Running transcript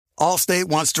Allstate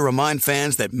wants to remind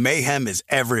fans that mayhem is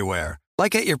everywhere,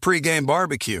 like at your pregame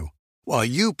barbecue. While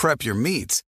you prep your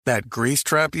meats, that grease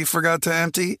trap you forgot to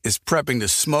empty is prepping to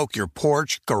smoke your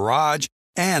porch, garage,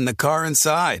 and the car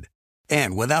inside.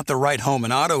 And without the right home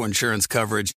and auto insurance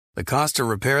coverage, the cost to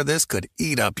repair this could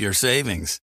eat up your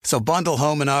savings. So bundle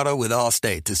home and auto with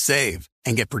Allstate to save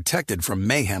and get protected from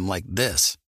mayhem like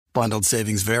this. Bundled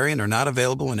savings vary and are not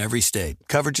available in every state.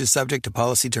 Coverage is subject to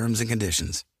policy terms and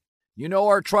conditions. You know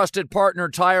our trusted partner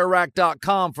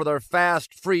TireRack.com for their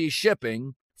fast, free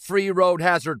shipping, free road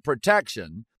hazard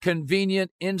protection,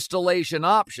 convenient installation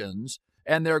options,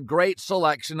 and their great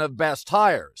selection of best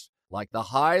tires, like the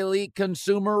highly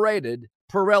consumer-rated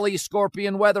Pirelli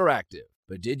Scorpion Weather Active.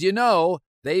 But did you know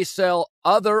they sell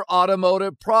other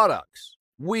automotive products?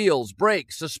 Wheels,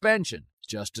 brakes, suspension,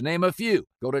 just to name a few.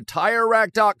 Go to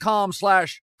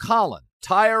TireRack.com/Colin.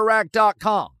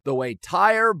 TireRack.com, the way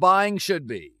tire buying should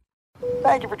be.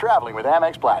 Thank you for traveling with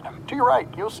Amex Platinum. To your right,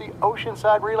 you'll see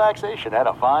oceanside relaxation at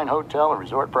a fine hotel and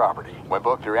resort property. When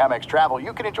booked through Amex Travel,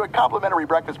 you can enjoy complimentary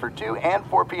breakfast for 2 and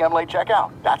 4 p.m. late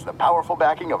checkout. That's the powerful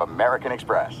backing of American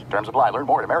Express. Terms apply. Learn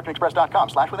more at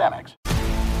americanexpress.com/withAmex.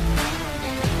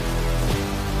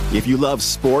 If you love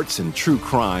sports and true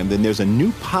crime, then there's a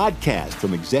new podcast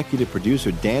from executive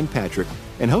producer Dan Patrick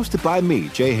and hosted by me,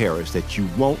 Jay Harris, that you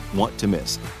won't want to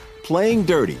miss. Playing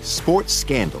Dirty: Sports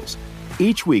Scandals.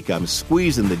 Each week, I'm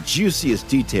squeezing the juiciest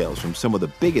details from some of the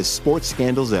biggest sports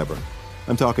scandals ever.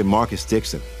 I'm talking Marcus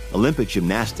Dixon, Olympic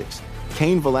gymnastics,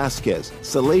 Cain Velasquez,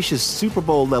 salacious Super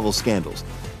Bowl-level scandals.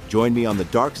 Join me on the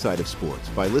dark side of sports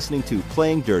by listening to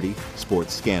Playing Dirty: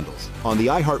 Sports Scandals on the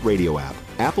iHeartRadio app,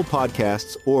 Apple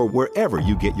Podcasts, or wherever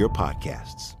you get your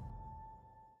podcasts.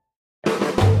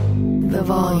 The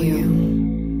Volume.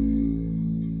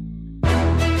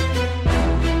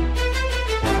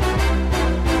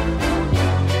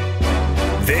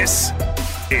 This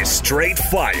is Straight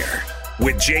Fire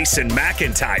with Jason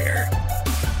McIntyre.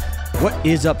 What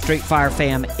is up, Straight Fire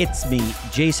fam? It's me,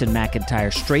 Jason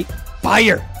McIntyre, Straight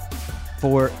Fire,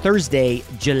 for Thursday,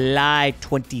 July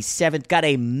 27th. Got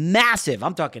a massive,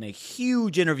 I'm talking a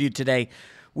huge interview today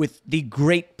with the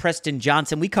great Preston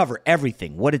Johnson. We cover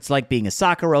everything, what it's like being a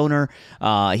soccer owner.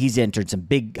 He's entered some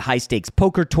big high-stakes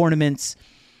poker tournaments.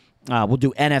 We'll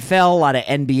do NFL, a lot of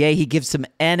NBA. He gives some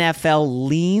NFL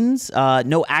leans,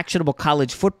 no actionable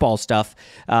college football stuff.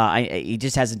 He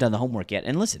just hasn't done the homework yet.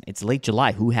 And listen, it's late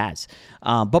July. Who has?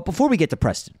 But before we get to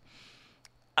Preston,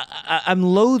 I'm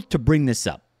loath to bring this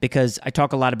up because I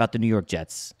talk a lot about the New York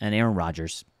Jets and Aaron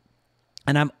Rodgers.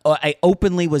 And I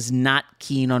openly was not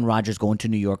keen on Rodgers going to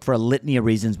New York for a litany of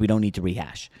reasons we don't need to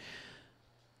rehash.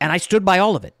 And I stood by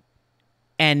all of it.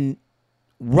 And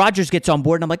Rodgers gets on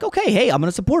board, and I'm like, okay, hey, I'm going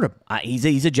to support him.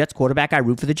 He's a Jets quarterback. I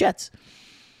root for the Jets.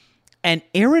 And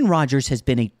Aaron Rodgers has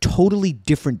been a totally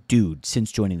different dude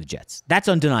since joining the Jets. That's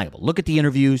undeniable. Look at the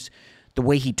interviews, the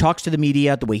way he talks to the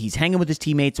media, the way he's hanging with his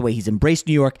teammates, the way he's embraced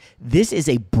New York. This is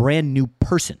a brand new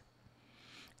person.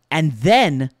 And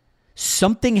then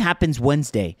something happens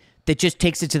Wednesday that just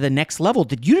takes it to the next level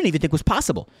that you didn't even think was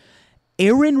possible.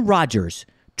 Aaron Rodgers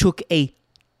took a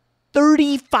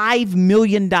 $35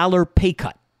 million pay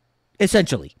cut,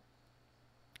 essentially,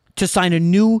 to sign a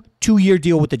new 2-year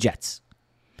deal with the Jets.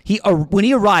 When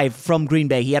he arrived from Green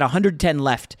Bay, he had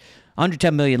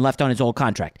 $110 million left on his old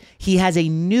contract. He has a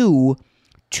new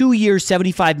 2-year,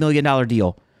 $75 million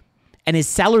deal, and his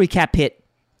salary cap hit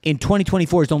in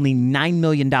 2024 is only $9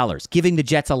 million, giving the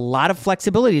Jets a lot of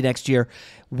flexibility next year,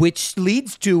 which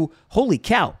leads to, holy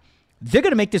cow, they're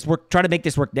going to make this work, try to make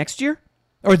this work next year,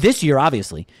 or this year,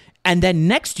 obviously. And then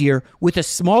next year, with a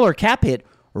smaller cap hit,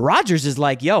 Rodgers is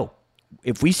like, yo,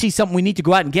 if we see something we need to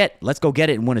go out and get, let's go get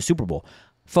it and win a Super Bowl.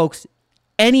 Folks,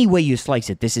 any way you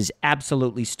slice it, this is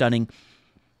absolutely stunning.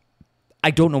 I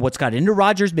don't know what's got into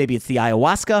Rodgers. Maybe it's the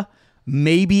ayahuasca.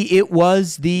 Maybe it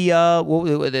was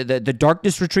the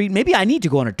darkness retreat. Maybe I need to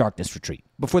go on a darkness retreat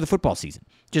before the football season.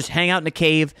 Just hang out in a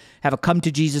cave, have a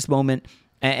come-to-Jesus moment,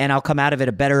 and I'll come out of it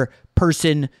a better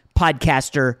person,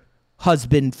 podcaster,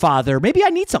 husband, father. Maybe I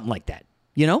need something like that.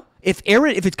 You know, if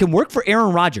it can work for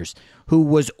Aaron Rodgers, who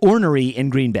was ornery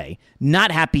in Green Bay, not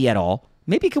happy at all,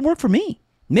 maybe it can work for me.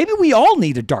 Maybe we all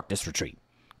need a darkness retreat.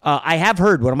 I have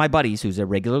heard one of my buddies, who's a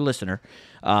regular listener,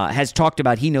 has talked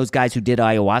about he knows guys who did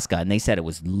ayahuasca, and they said it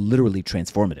was literally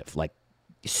transformative, like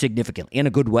significantly, in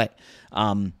a good way.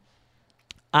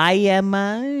 I am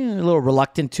a little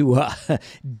reluctant to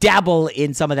dabble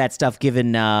in some of that stuff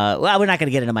given, well, we're not going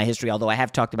to get into my history, although I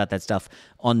have talked about that stuff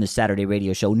on the Saturday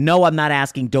radio show. No, I'm not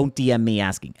asking. Don't DM me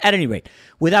asking. At any rate,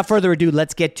 without further ado,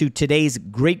 let's get to today's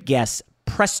great guest,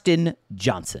 Preston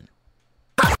Johnson.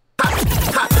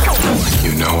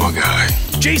 You know I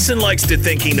Jason likes to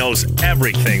think he knows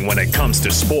everything when it comes to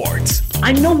sports.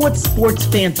 I know what sports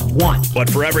fans want.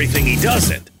 But for everything he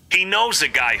doesn't, he knows a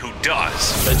guy who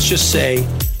does. Let's just say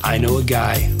I know a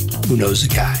guy who knows a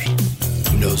guy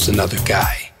who knows another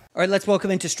guy. All right, let's welcome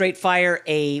into Straight Fire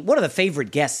one of the favorite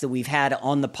guests that we've had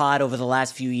on the pod over the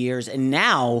last few years. And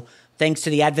now, thanks to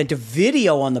the advent of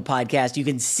video on the podcast, you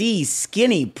can see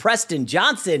skinny Preston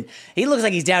Johnson. He looks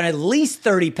like he's down at least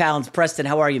 30 pounds. Preston,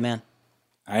 how are you, man?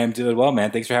 I am doing well,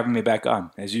 man. Thanks for having me back on.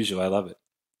 As usual, I love it.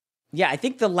 Yeah, I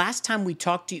think the last time we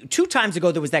talked to you, 2 times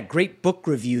ago, there was that great book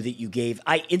review that you gave.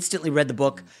 I instantly read the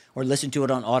book or listened to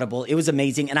it on Audible. It was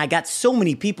amazing. And I got so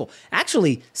many people,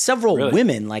 actually several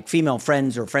women, like female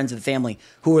friends or friends of the family,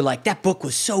 who were like, that book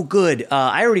was so good.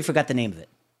 I already forgot the name of it.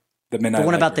 The Midnight The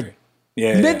one Library. about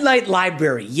the Midnight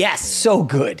Library. Yes, so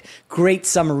good. Great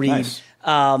summer read. Nice.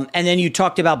 And then you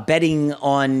talked about betting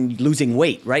on losing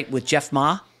weight, right, with Jeff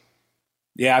Ma?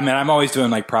 Yeah, I mean, I'm always doing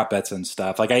like prop bets and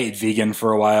stuff. Like I ate vegan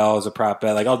for a while as a prop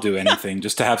bet. Like I'll do anything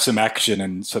just to have some action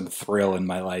and some thrill in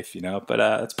my life, you know. But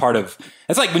it's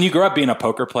like when you grow up being a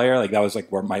poker player. Like that was like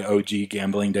where my OG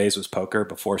gambling days was poker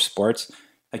before sports.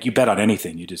 Like you bet on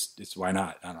anything. It's why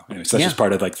not? I don't know. Anyway, so that's just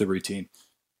part of like the routine.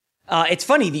 It's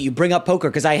funny that you bring up poker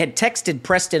because I had texted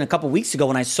Preston a couple weeks ago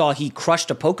when I saw he crushed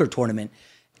a poker tournament.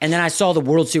 And then I saw the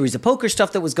World Series of Poker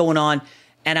stuff that was going on.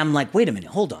 And I'm like, wait a minute,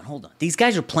 hold on. These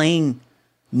guys are playing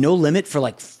no limit for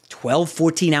like 12,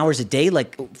 14 hours a day.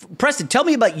 Like, Preston, tell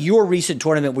me about your recent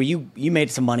tournament where you made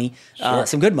some money,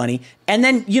 some good money. And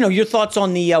then, your thoughts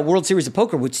on the World Series of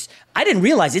Poker, which I didn't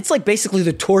realize. It's like basically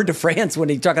the Tour de France when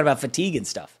you're talking about fatigue and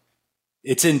stuff.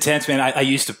 It's intense, man. I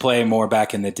used to play more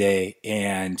back in the day.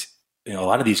 And, a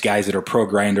lot of these guys that are pro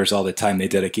grinders all the time, they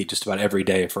dedicate just about every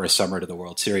day for a summer to the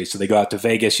World Series. So they go out to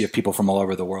Vegas. You have people from all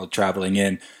over the world traveling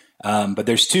in. But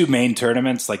there's 2 main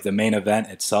tournaments, like the main event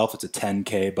itself, it's a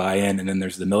 10K buy-in, and then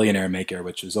there's the Millionaire Maker,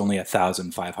 which is only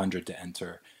 $1,500 to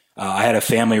enter. I had a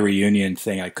family reunion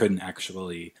thing. I couldn't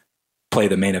actually play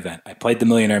the main event. I played the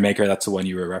Millionaire Maker. That's the one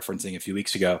you were referencing a few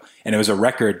weeks ago. And it was a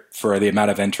record for the amount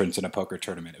of entrants in a poker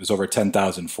tournament. It was over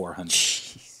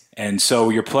 10,400. And so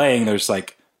you're playing, there's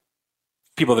like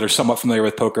people that are somewhat familiar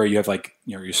with poker, you have like,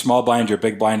 your small blind, your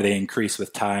big blind, they increase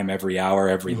with time every hour,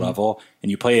 every level.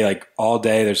 And you play like all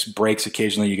day. There's breaks.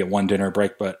 Occasionally you get one dinner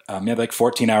break, but you have like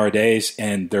 14-hour days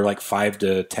and they're like 5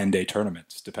 to 10 day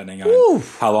tournaments, depending on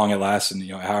how long it lasts and,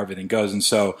 how everything goes. And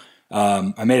so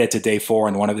I made it to day 4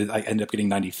 and I ended up getting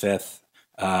 95th.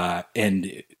 And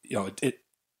it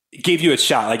gave you a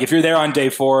shot. Like if you're there on day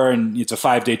 4 and it's a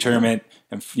 5-day tournament,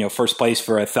 and first place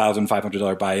for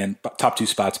 $1,500 buy-in, top 2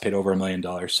 spots paid over $1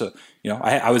 million. So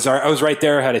I was right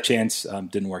there, had a chance,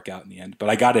 didn't work out in the end, but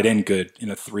I got it in good in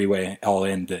a 3-way all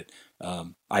in that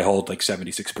I hold like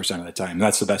 76% of the time. And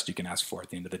that's the best you can ask for at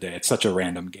the end of the day. It's such a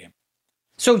random game.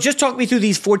 So just talk me through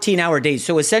these 14-hour days.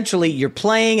 So essentially you're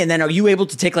playing, and then are you able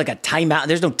to take like a timeout?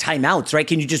 There's no timeouts, right?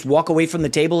 Can you just walk away from the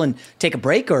table and take a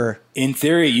break? Or in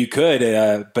theory you could,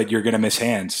 but you're going to miss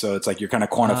hands. So it's like you're kind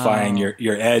of quantifying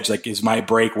your edge. Like, is my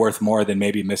break worth more than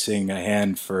maybe missing a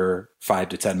hand for 5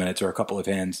 to 10 minutes or a couple of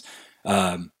hands?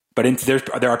 But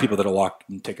there are people that'll walk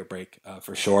and take a break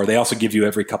for sure. They also give you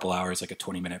every couple hours like a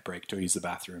 20-minute break to use the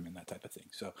bathroom and that type of thing.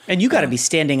 So, and you got to be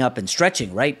standing up and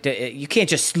stretching, right? You can't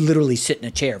just literally sit in a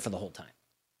chair for the whole time.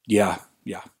 Yeah.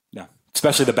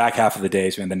 Especially the back half of the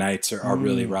days, man. The nights are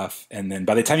really rough. And then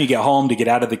by the time you get home to get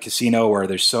out of the casino where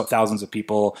there's thousands of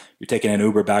people, you're taking an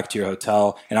Uber back to your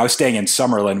hotel. And I was staying in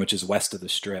Summerlin, which is west of the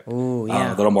Strip, a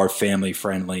little more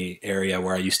family-friendly area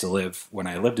where I used to live when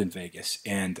I lived in Vegas.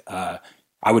 And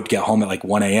I would get home at like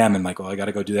 1 a.m. and like, well, I got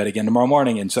to go do that again tomorrow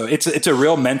morning. And so it's a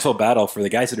real mental battle for the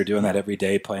guys that are doing that every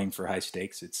day, playing for high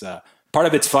stakes. It's part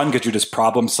of it's fun because you're just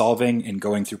problem solving and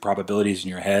going through probabilities in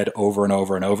your head over and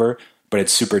over and over. But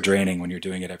it's super draining when you're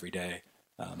doing it every day.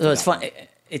 So it's fun.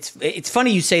 It's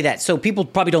funny you say that. So people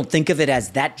probably don't think of it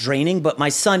as that draining, but my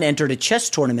son entered a chess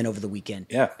tournament over the weekend.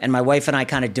 Yeah. And my wife and I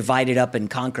kind of divided up and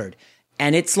conquered.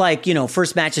 And it's like,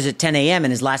 first match is at 10 a.m.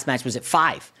 and his last match was at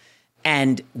 5.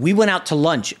 And we went out to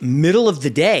lunch middle of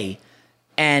the day,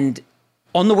 and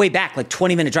on the way back, like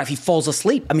 20-minute drive, he falls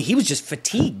asleep. I mean, he was just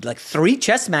fatigued, like 3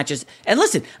 chess matches. And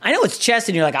listen, I know it's chess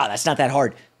and you're like, that's not that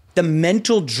hard. The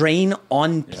mental drain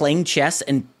on playing chess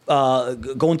and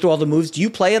going through all the moves. Do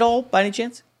you play at all by any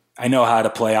chance? I know how to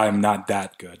play. I'm not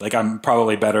that good. Like I'm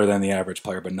probably better than the aweradge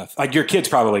player, but nothing. Like your kid's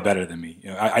probably better than me.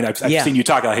 I've seen you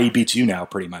talk about how he beats you now,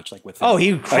 pretty much. Like with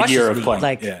he crushes a year of me. playing.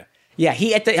 Like, yeah.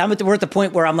 We're at the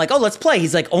point where I'm like, let's play.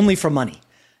 He's like, only for money.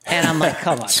 And I'm like,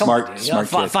 come on, smart kid.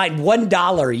 Find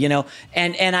 $1,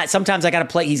 and sometimes I got to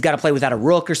play. He's got to play without a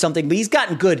rook or something, but he's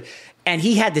gotten good. And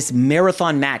he had this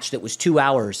marathon match that was 2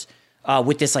 hours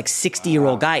with this like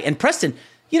 60-year-old guy. And Preston,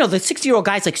 the 60-year-old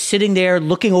guy's like sitting there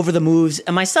looking over the moves.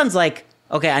 And my son's like,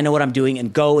 okay, I know what I'm doing,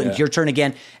 and go, and your turn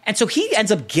again. And so he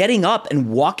ends up getting up and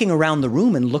walking around the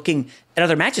room and looking at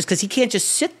other matches because he can't just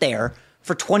sit there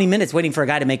for 20 minutes waiting for a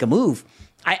guy to make a move.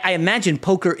 I imagine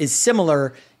poker is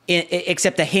similar,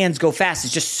 except the hands go fast.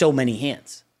 It's just so many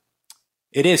hands.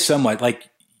 It is somewhat like,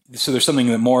 so there's something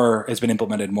that has been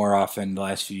implemented more often in the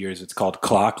last few years. It's called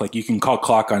clock. Like you can call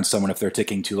clock on someone if they're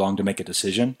taking too long to make a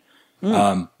decision.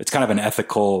 It's kind of an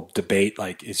ethical debate.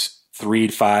 Like it's 3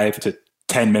 to 5 to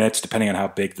 10 minutes, depending on how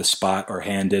big the spot or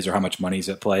hand is or how much money's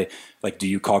at play. Like, do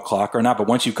you call clock or not? But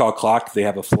once you call clock, they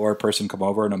have a floor person come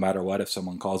over no matter what if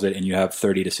someone calls it, and you have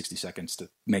 30 to 60 seconds to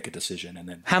make a decision. And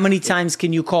then how many times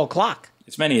can you call clock?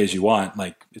 As many as you want.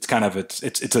 Like it's kind of it's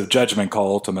a judgment call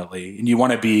ultimately, and you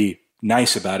want to be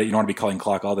nice about it. You don't want to be calling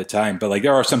clock all the time. But like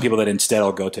there are some people that instead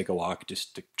will go take a walk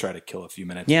just to try to kill a few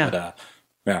minutes. Yeah. But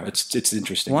it's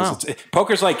interesting. Wow.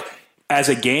 Poker's like, as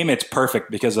a game, it's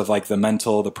perfect because of like the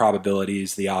mental, the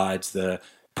probabilities, the odds, the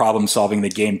problem solving, the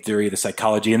game theory, the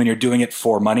psychology, and then you're doing it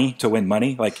for money to win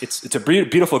money. Like it's a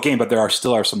beautiful game, but there are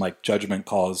some like judgment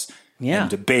calls and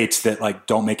debates that like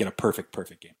don't make it a perfect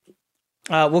game.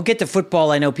 We'll get to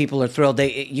football. I know people are thrilled.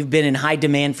 You've been in high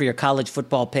demand for your college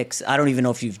football picks. I don't even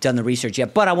know if you've done the research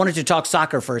yet, but I wanted to talk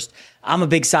soccer first. I'm a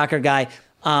big soccer guy.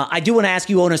 I do want to ask,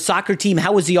 you own a soccer team.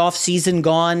 How was the off season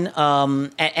gone?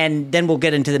 And then we'll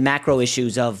get into the macro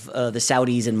issues of the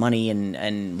Saudis and money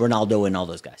and Ronaldo and all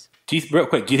those guys. Real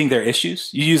quick, do you think there are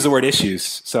issues? You use the word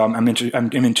issues, so I'm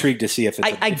intrigued to see if you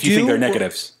think they're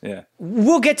negatives. Yeah,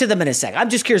 we'll get to them in a sec. I'm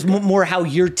just curious more how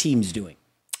your team's doing.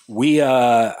 We've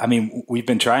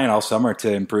been trying all summer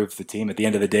to improve the team. At the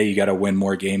end of the day, you got to win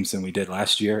more games than we did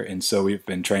last year. And so we've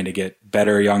been trying to get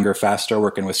better, younger, faster,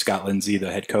 working with Scott Lindsay,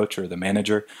 the head coach or the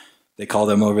manager. They call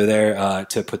them over there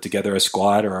to put together a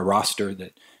squad or a roster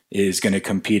that is going to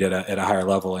compete at a higher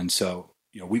level. And so,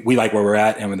 we like where we're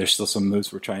at. And when there's still some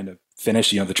moves we're trying to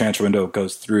finish, the transfer window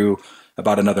goes through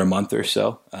about another month or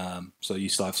so. So you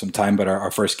still have some time, but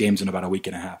our first game's in about a week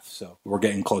and a half. So we're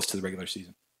getting close to the regular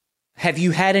season. Have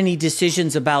you had any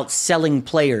decisions about selling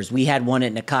players? We had one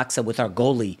at Necaxa with our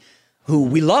goalie who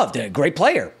we loved, a great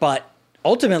player, but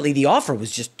ultimately the offer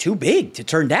was just too big to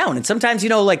turn down. And sometimes,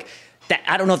 like that,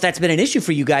 I don't know if that's been an issue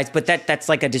for you guys, but that's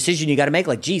like a decision you got to make.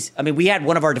 Like, geez, I mean, we had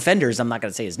one of our defenders, I'm not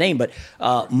going to say his name, but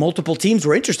multiple teams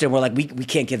were interested. We're like, we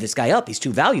can't give this guy up. He's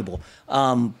too valuable.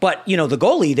 But, the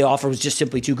goalie, the offer was just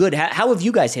simply too good. How have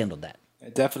you guys handled that?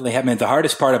 It definitely have. The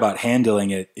hardest part about handling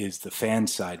it is the fan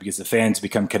side, because the fans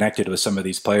become connected with some of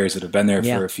these players that have been there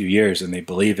for a few years and they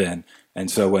believe in. And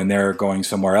so when they're going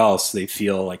somewhere else, they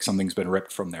feel like something's been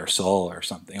ripped from their soul or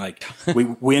something. Like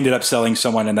we ended up selling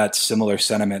someone in that similar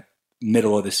sentiment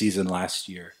middle of the season last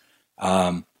year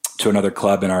to another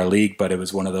club in our league. But it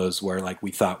was one of those where like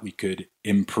we thought we could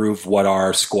improve what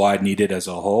our squad needed as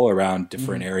a whole around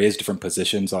different areas, different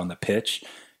positions on the pitch,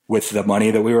 with the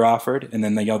money that we were offered. And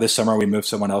then, this summer we moved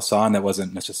someone else on that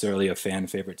wasn't necessarily a fan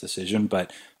favorite decision,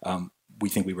 but we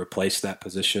think we replaced that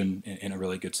position in a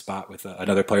really good spot with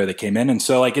another player that came in. And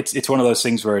so like, it's one of those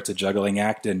things where it's a juggling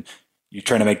act and you're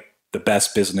trying to make the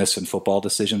best business and football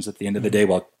decisions at the end of the day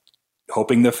while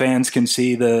hoping the fans can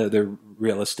see the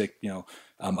realistic,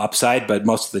 upside, but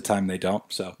most of the time they don't.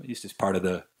 So it's just part of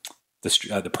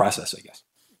the process, I guess.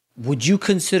 Would you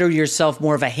consider yourself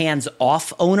more of a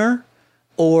hands-off owner?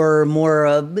 Or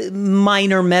more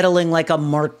minor meddling like a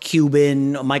Mark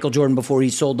Cuban, Michael Jordan before he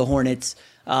sold the Hornets?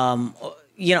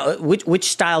 Which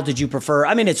style did you prefer?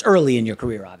 I mean, it's early in your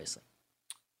career, obviously.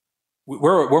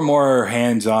 We're more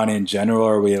hands-on in general,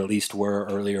 or we at least were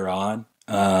earlier on.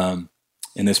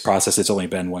 In this process, it's only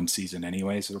been one season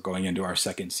anyway, so we're going into our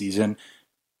second season.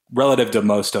 Relative to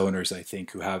most owners, I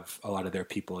think, who have a lot of their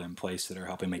people in place that are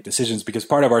helping make decisions, because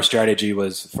part of our strategy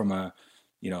was from a,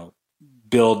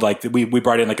 build like we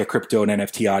brought in like a crypto and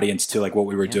NFT audience to like what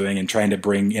we were doing and trying to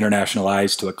bring international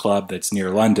eyes to a club that's near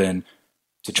London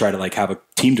to try to like have a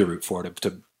team to root for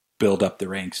to build up the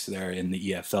ranks there in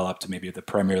the EFL up to maybe the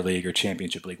Premier League or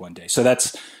Championship League one day. So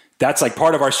that's like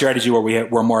part of our strategy where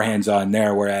we're more hands on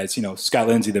there. Whereas, Scott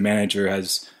Lindsay, the manager,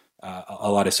 has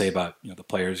a lot to say about, the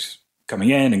players coming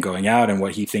in and going out and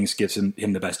what he thinks gives him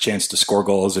the best chance to score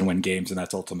goals and win games. And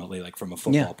that's ultimately like from a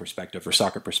football perspective or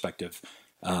soccer perspective.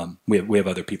 We have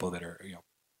other people that are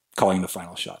calling the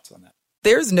final shots on that.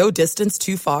 There's no distance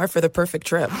too far for the perfect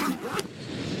trip.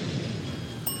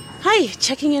 Hi,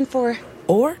 checking in for...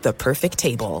 Or the perfect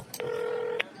table.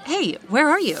 Hey, where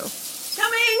are you?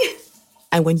 Coming!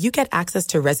 And when you get access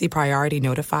to Resi Priority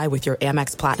Notify with your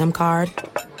Amex Platinum card...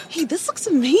 Hey, this looks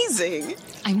amazing.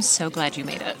 I'm so glad you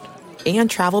made it. and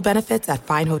travel benefits at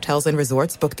fine hotels and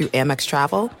resorts booked through Amex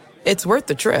Travel, it's worth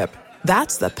the trip.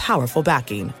 That's the powerful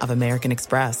backing of American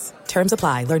Express. Terms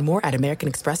apply. Learn more at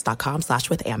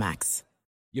americanexpress.com/withAmex.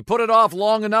 You put it off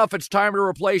long enough, it's time to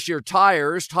replace your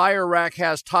tires. Tire Rack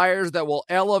has tires that will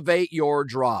elevate your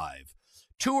drive.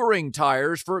 Touring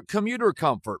tires for commuter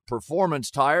comfort, performance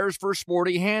tires for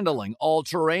sporty handling,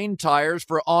 all-terrain tires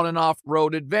for on- and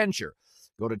off-road adventure.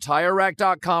 Go to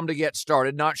TireRack.com to get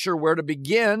started. Not sure where to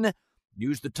begin?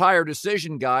 Use the Tire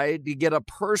Decision Guide to get a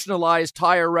personalized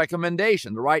tire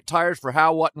recommendation, the right tires for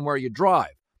how, what, and where you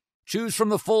drive. Choose from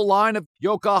the full line of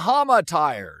Yokohama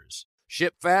tires.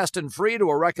 Ship fast and free to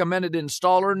a recommended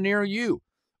installer near you.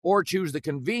 Or choose the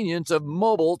convenience of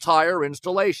mobile tire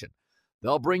installation.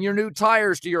 They'll bring your new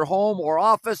tires to your home or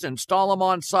office, install them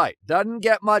on site. Doesn't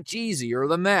get much easier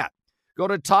than that. Go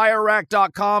to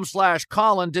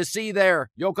TireRack.com/Colin to see their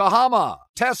Yokohama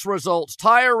test results,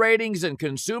 tire ratings, and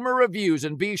consumer reviews,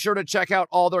 and be sure to check out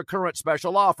all their current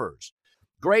special offers.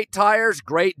 Great tires,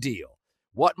 great deal.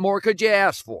 What more could you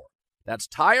ask for? That's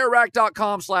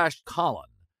TireRack.com/Colin.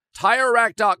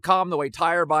 TireRack.com, the way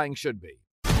tire buying should be.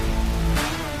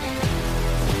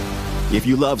 If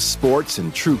you love sports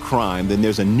and true crime, then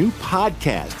there's a new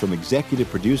podcast from executive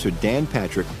producer Dan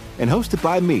Patrick and hosted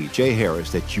by me, Jay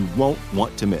Harris, that you won't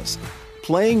want to miss.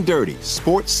 Playing Dirty: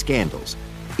 Sports Scandals.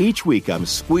 Each week, I'm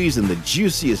squeezing the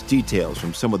juiciest details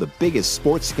from some of the biggest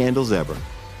sports scandals ever.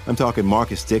 I'm talking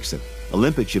Marcus Dixon,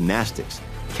 Olympic gymnastics,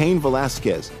 Cain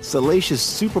Velasquez, salacious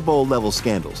Super Bowl-level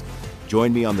scandals.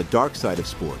 Join me on the dark side of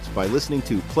sports by listening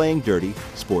to Playing Dirty: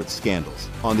 Sports Scandals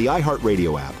on the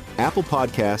iHeartRadio app, Apple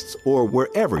Podcasts, or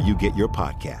wherever you get your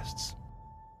podcasts.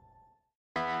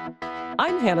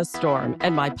 I'm Hannah Storm,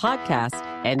 and my podcast,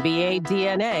 NBA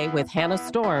DNA with Hannah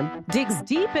Storm, digs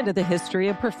deep into the history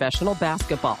of professional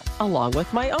basketball, along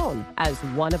with my own, as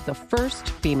one of the first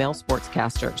female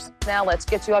sportscasters. Now let's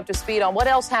get you up to speed on what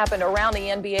else happened around the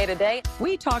NBA today.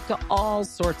 We talk to all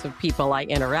sorts of people I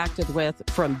interacted with,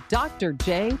 from Dr.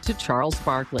 J to Charles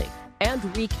Barkley, and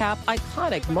recap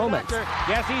iconic moments.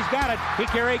 Yes, he's got it.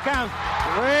 Here he comes.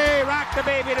 Way rock the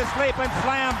baby to sleep and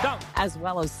slam dunk. As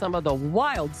well as some of the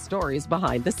wild stories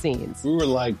behind the scenes. We were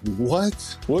like,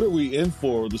 what? What are we in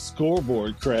for? The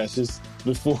scoreboard crashes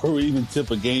before we even tip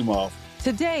a game off.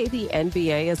 Today, the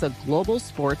NBA is a global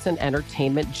sports and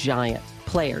entertainment giant.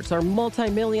 Players are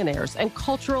multimillionaires and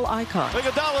cultural icons.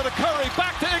 Iguodala to Curry,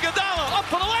 back to Iguodala, up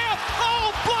for the layup.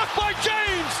 Oh, blocked by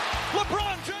James.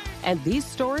 LeBron James. And these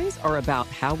stories are about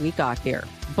how we got here,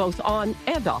 both on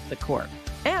and off the court.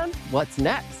 And what's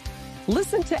next?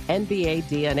 Listen to NBA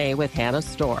DNA with Hannah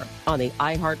Storm on the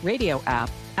iHeartRadio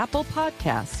app, Apple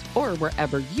Podcasts, or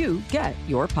wherever you get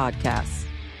your podcasts.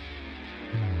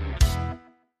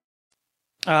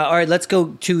 All right, let's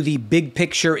go to the big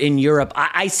picture in Europe.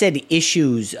 I said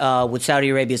issues with Saudi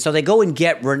Arabia. So they go and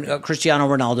get Cristiano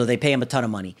Ronaldo. They pay him a ton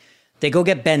of money. They go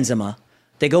get Benzema.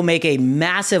 They go make a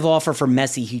massive offer for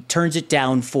Messi. He turns it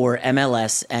down for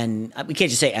MLS. And we can't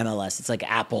just say MLS. It's like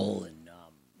Apple and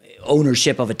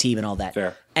ownership of a team and all that.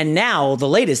 Fair. And now the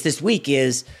latest this week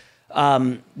is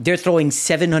they're throwing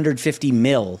 $750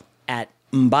 million at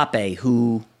Mbappe,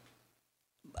 who...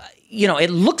 You know, it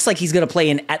looks like he's going to play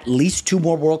in at least 2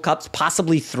 more World Cups,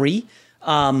 possibly 3.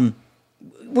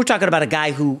 We're talking about a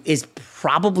guy who is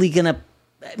probably going to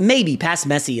maybe pass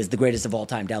Messi as the greatest of all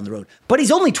time down the road. But he's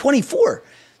only 24.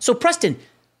 So, Preston,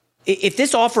 if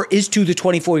this offer is to the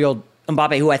 24-year-old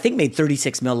Mbappe, who I think made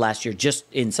 $36 million last year just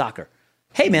in soccer,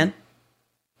 hey, man,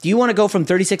 do you want to go from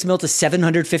 $36 million to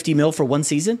 $750 million for one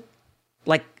season?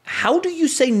 Like, how do you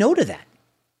say no to that?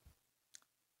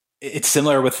 It's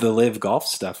similar with the Live Golf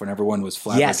stuff when everyone was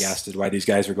flabbergasted why these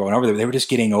guys were going over there. They were just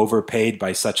getting overpaid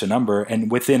by such a number. And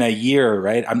within a year,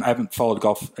 right? I haven't followed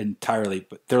golf entirely,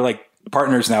 but they're like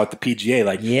partners now at the PGA.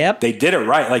 Like, They did it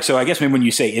right. Like, so I guess maybe when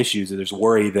you say issues, there's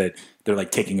worry that they're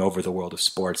like taking over the world of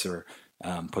sports or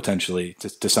potentially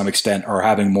to some extent or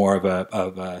having more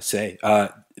of a say.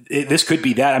 This could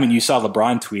be that. I mean, you saw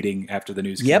LeBron tweeting after the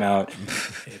news came out.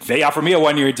 If they offer me a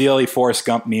 1-year deal, he Forrest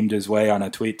Gump memed his way on a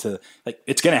tweet to like,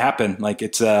 it's going to happen. Like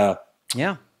it's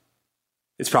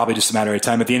probably just a matter of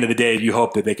time. At the end of the day, you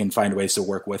hope that they can find ways to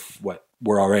work with what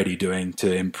we're already doing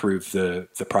to improve the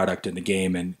product and the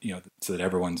game, and so that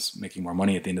everyone's making more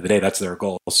money at the end of the day. That's their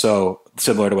goal. So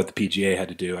similar to what the PGA had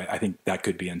to do, I think that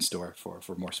could be in store for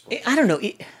more sports. I don't know.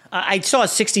 I saw a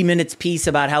 60 Minutes piece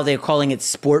about how they're calling it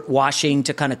sport washing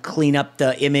to kind of clean up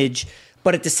the image,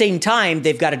 but at the same time,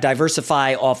 they've got to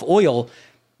diversify off oil,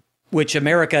 which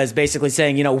America is basically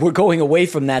saying, we're going away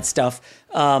from that stuff,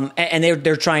 and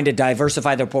they're trying to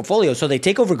diversify their portfolio. So they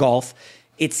take over golf.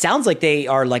 It sounds like they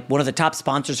are like one of the top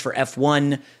sponsors for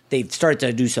F1. They've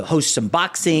started to host some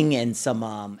boxing and some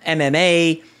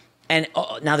MMA, and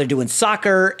now they're doing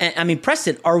soccer. And I mean,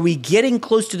 Preston, are we getting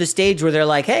close to the stage where they're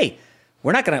like, hey,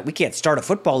 we can't start a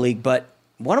football league, but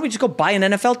why don't we just go buy an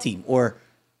NFL team? Or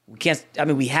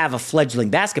we have a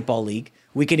fledgling basketball league.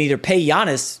 We can either pay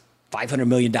Giannis $500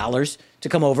 million to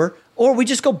come over, or we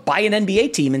just go buy an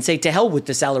NBA team and say, to hell with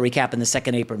the salary cap in the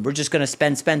second apron. We're just going to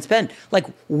spend. Like,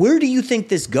 where do you think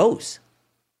this goes?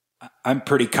 I'm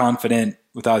pretty confident,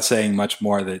 without saying much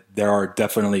more, that there are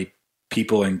definitely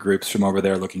people and groups from over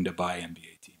there looking to buy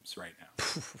NBA teams right now.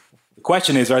 The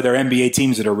question is, are there NBA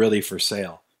teams that are really for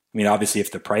sale? I mean, obviously,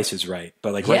 if the price is right.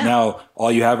 But right now,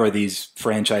 all you have are these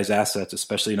franchise assets,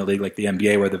 especially in a league like the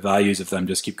NBA, where the values of them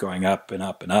just keep going up and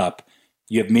up and up.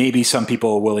 You have maybe some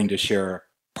people willing to share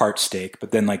part stake,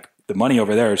 but then the money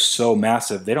over there is so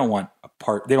massive, they don't want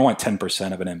they don't want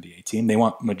 10% of an NBA team. They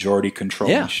want majority control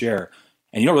and share.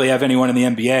 And you don't really have anyone in the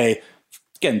NBA.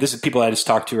 Again, this is people I just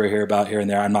talked to or hear about here and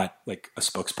there. I'm not a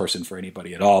spokesperson for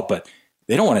anybody at all, but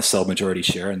they don't want to sell majority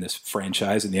share in this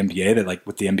franchise in the NBA. That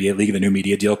with the NBA league, the new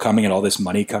media deal coming and all this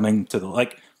money coming to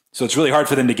so it's really hard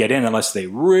for them to get in unless they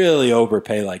really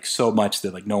overpay so much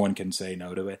that no one can say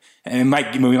no to it. And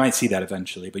we might see that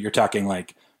eventually, but you're talking $4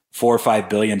 or $5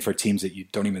 billion for teams that you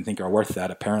don't even think are worth that.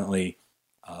 Apparently,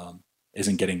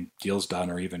 isn't getting deals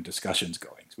done or even discussions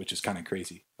going, which is kind of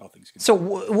crazy. All things considered.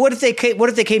 So what if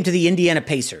they came to the Indiana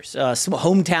Pacers,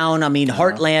 hometown? I mean,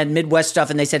 heartland, Midwest stuff,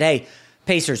 and they said, "Hey,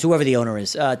 Pacers, whoever the owner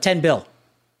is, $10 billion,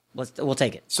 we'll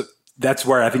take it." So that's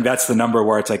where I think that's the number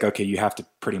where it's okay, you have to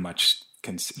pretty much.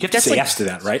 You have to say yes to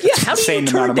that, right? Yeah, how do you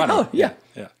turn it down? Yeah.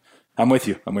 I'm with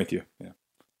you. Yeah.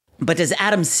 But does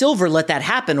Adam Silver let that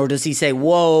happen, or does he say,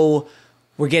 "Whoa,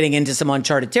 we're getting into some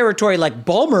uncharted territory"? Like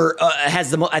Ballmer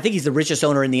has I think he's the richest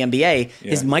owner in the NBA. Yeah.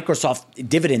 His Microsoft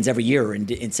dividends every year are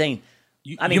insane.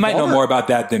 You might know more about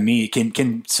that than me.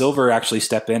 Can Silver actually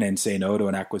step in and say no to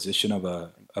an acquisition of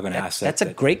an asset? That's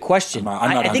a great question. I'm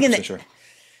not 100% sure.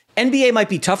 NBA might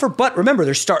be tougher, but remember,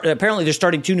 apparently they're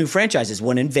starting 2 new franchises,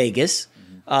 one in Vegas,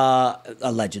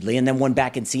 allegedly, and then one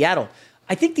back in Seattle.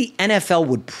 I think the NFL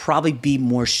would probably be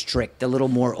more strict, a little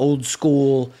more old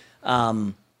school.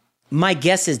 My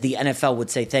guess is the NFL would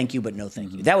say thank you, but no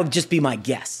thank you. That would just be my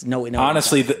guess. No.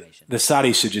 Honestly, the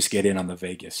Saudis should just get in on the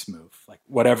Vegas move.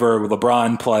 Whatever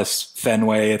LeBron plus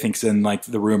Fenway, I think, is in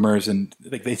the rumors, and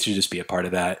they should just be a part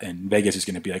of that. And Vegas is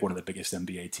going to be one of the biggest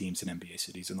NBA teams and NBA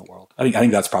cities in the world. I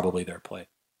think that's probably their play.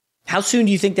 How soon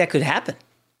do you think that could happen?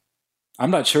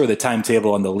 I'm not sure the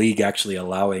timetable on the league actually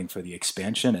allowing for the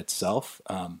expansion itself.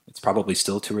 It's probably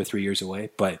still 2 or 3 years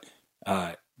away, but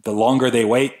the longer they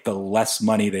wait, the less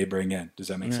money they bring in. Does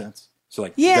that make sense? So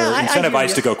they're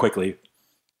incentivized to go quickly.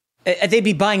 They'd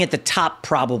be buying at the top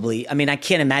probably. I mean, I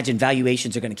can't imagine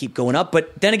valuations are going to keep going up.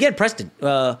 But then again, Preston,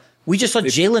 we just saw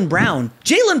Jaylen Brown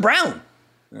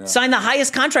sign the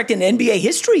highest contract in NBA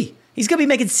history. He's going to be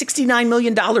making $69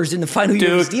 million in the final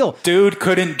year of his deal. Dude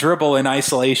couldn't dribble in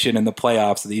isolation in the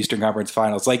playoffs of the Eastern Conference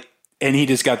Finals. And he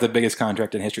just got the biggest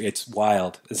contract in history. It's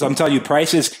wild. So I'm telling you,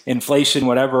 prices, inflation,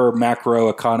 whatever macro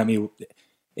economy,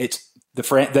 it's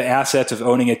the assets of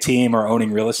owning a team or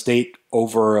owning real estate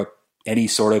over any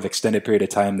sort of extended period of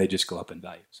time, they just go up in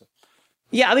value. So.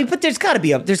 Yeah, I mean, but there's got to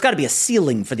be a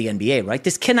ceiling for the NBA, right?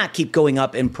 This cannot keep going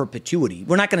up in perpetuity.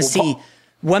 We're not going to see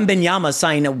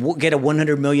Wembanyama get a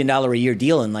 $100 million a year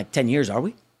deal in 10 years, are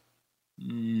we?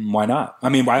 Why not? I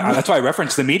mean, that's why I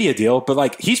referenced the media deal.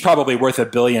 But he's probably worth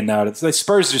 $1 billion now. The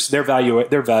Spurs just their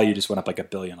value just went up $1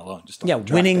 billion alone. Just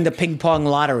winning the ping pong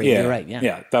lottery. Yeah, you're right.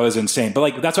 Yeah, that was insane.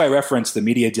 But that's why I referenced the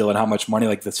media deal and how much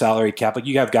money, the salary cap.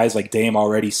 You have guys like Dame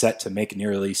already set to make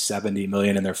nearly $70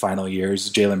 million in their final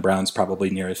years. Jaylen Brown's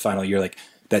probably near his final year.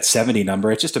 That 70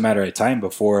 number. It's just a matter of time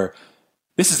before.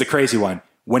 This is the crazy one.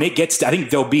 When it gets to, I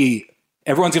think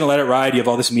everyone's going to let it ride. You have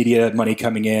all this media money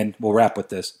coming in. We'll wrap with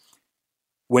this.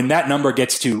 When that number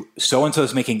gets to so-and-so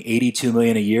is making $82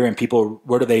 million a year, and people,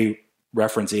 where do they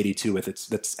reference 82 with?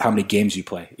 That's how many games you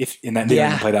play. They don't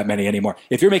even play that many anymore.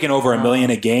 If you're making over $1 million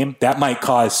a game, that might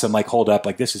cause some hold up,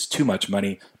 this is too much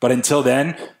money. But until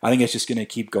then, I think it's just going to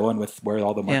keep going with where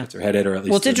all the markets are headed, or at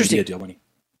least the media deal money.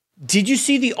 Did you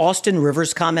see the Austin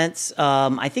Rivers comments?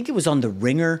 I think it was on The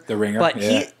Ringer. The Ringer, but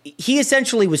he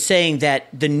essentially was saying that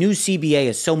the new CBA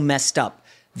is so messed up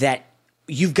that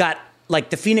you've got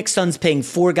the Phoenix Suns paying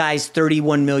 4 guys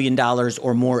 $31 million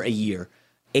or more a year,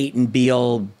 Ayton,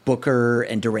 Beal, Booker,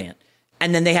 and Durant.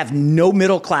 And then they have no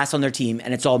middle class on their team,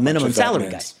 and it's all minimum salary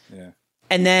guys. Yeah.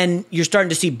 And then you're starting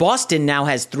to see Boston now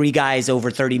has 3 guys over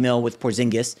 $30 million with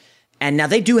Porzingis. And now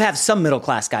they do have some middle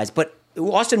class guys, but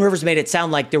Austin Rivers made it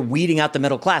sound like they're weeding out the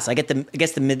middle class. I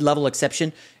guess the mid-level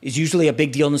exception is usually a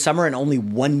big deal in the summer, and only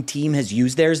one team has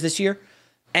used theirs this year.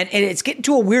 And it's getting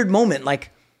to a weird moment.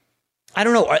 Like, I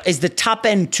don't know, is the top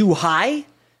end too high?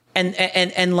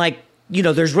 And like, you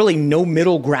know, there's really no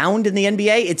middle ground in the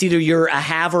NBA. It's either you're a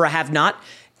have or a have not.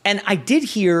 And I did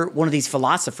hear one of these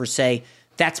philosophers say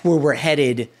that's where we're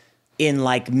headed in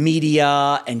like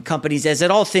media and companies. As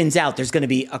it all thins out, there's going to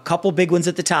be a couple big ones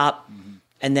at the top,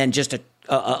 and then just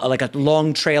like a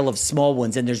long trail of small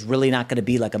ones, and there's really not going to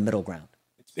be like a middle ground.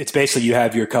 It's basically you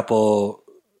have your couple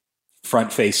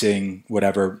front-facing,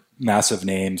 whatever, massive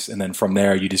names, and then from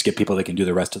there you just get people that can do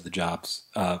the rest of the jobs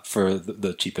for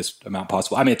the cheapest amount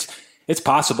possible. I mean, it's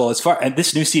possible. And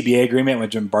this new CBA agreement,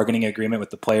 which is a bargaining agreement with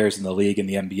the players in the league and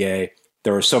the NBA,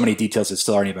 there are so many details that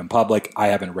still aren't even public. I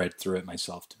haven't read through it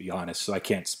myself, to be honest, so I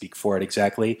can't speak for it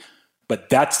exactly. But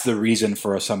that's the reason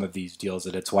for some of these deals,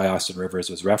 that it's why Austin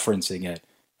Rivers was referencing it.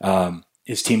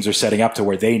 His teams are setting up to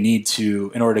where they need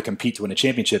to, in order to compete to win a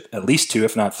championship, at least 2,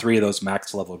 if not 3 of those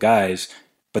max level guys.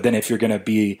 But then if you're going to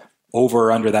be over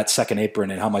or under that second apron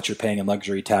and how much you're paying in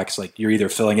luxury tax, like you're either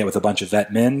filling it with a bunch of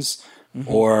vet mins,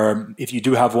 or if you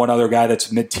do have one other guy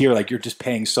that's mid-tier, like you're just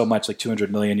paying so much, like $200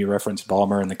 million. You referenced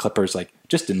Ballmer and the Clippers, like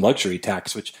just in luxury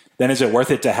tax, which then is it worth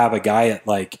it to have a guy at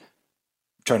like,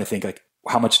 I'm trying to think like,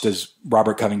 how much does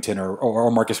Robert Covington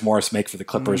or Marcus Morris make for the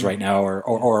Clippers right now,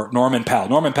 or Norman Powell?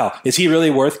 Norman Powell, is he really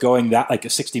worth going that like a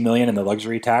 $60 million in the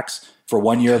luxury tax for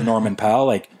 1 year of Norman Powell?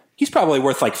 Like he's probably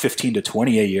worth like 15 to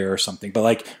 20 a year or something. But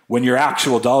like when your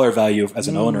actual dollar value as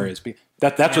an owner is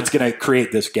that's what's going to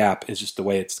create this gap, is just the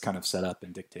way it's kind of set up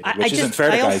and dictated, which isn't fair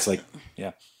to guys like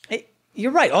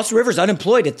You're right. Austin Rivers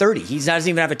unemployed at 30. He doesn't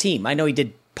even have a team. I know he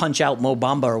did punch out Mo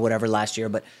Bamba or whatever last year,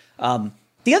 but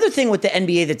the other thing with the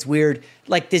NBA that's weird,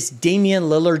 like this Damian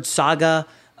Lillard saga,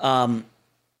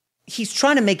 he's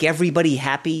trying to make everybody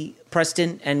happy,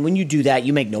 Preston. And when you do that,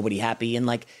 you make nobody happy. And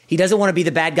like, he doesn't want to be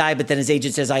the bad guy, but then his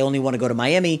agent says, I only want to go to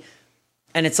Miami.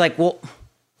 And it's like, well,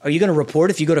 are you going to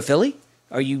report if you go to Philly?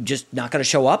 Are you just not going to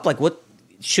show up? Like, what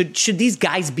should these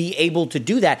guys be able to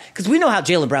do that? Because we know how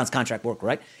Jaylen Brown's contract works,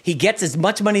 right? He gets as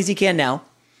much money as he can now.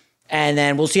 And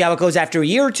then we'll see how it goes after a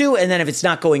year or two. And then if it's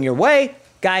not going your way,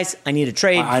 guys, I need a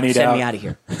trade. Send me out of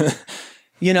here.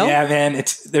 You know? Yeah, man.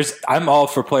 I'm all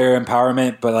for player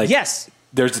empowerment, but like, yes,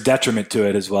 there's a detriment to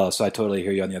it as well. So I totally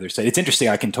hear you on the other side. It's interesting.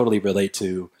 I can totally relate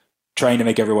to trying to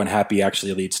make everyone happy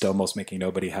actually leads to almost making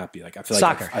nobody happy. Like I feel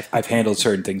like I've handled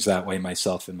certain things that way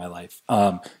myself in my life.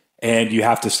 And you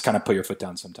have to kind of put your foot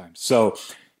down sometimes. So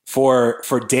for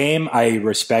Dame, I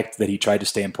respect that he tried to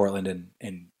stay in Portland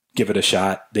and give it a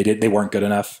shot. They weren't good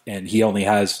enough, and he only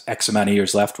has X amount of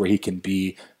years left where he can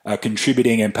be a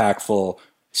contributing, impactful,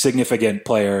 significant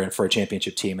player for a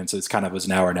championship team. And so it's kind of was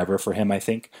now or never for him, I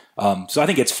think. So I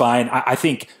think it's fine. I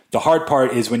think the hard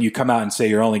part is when you come out and say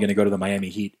you're only going to go to the Miami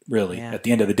Heat, really. Yeah. At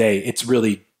the end of the day, it's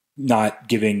really not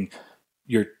giving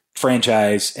your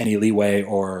franchise any leeway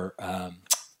or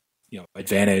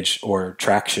advantage or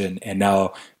traction. And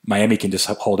now Miami can just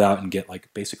hold out and get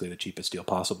like basically the cheapest deal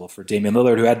possible for Damian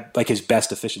Lillard, who had like his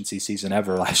best efficiency season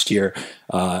ever last year,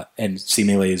 and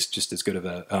seemingly is just as good of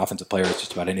an offensive player as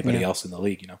just about anybody else in the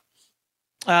league.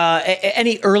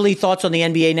 Any early thoughts on the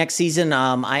NBA next season?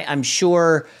 I'm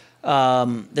sure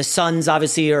the Suns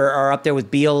obviously are up there with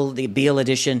Beal, the Beal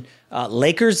edition.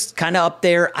 Lakers kind of up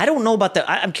there. I don't know about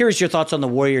I'm curious your thoughts on the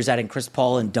Warriors adding Chris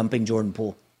Paul and dumping Jordan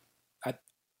Poole.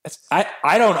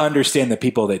 I don't understand the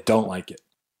people that don't like it.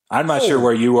 I'm not sure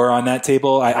where you were on that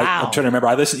table. I'm trying to remember.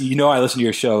 I listen to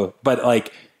your show, but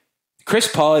like Chris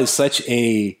Paul is such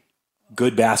a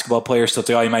good basketball player.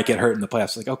 Still, he might get hurt in the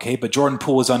playoffs. Like, okay, but Jordan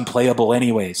Poole was unplayable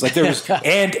anyways. Like there was,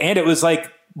 and it was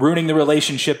like ruining the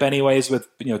relationship anyways with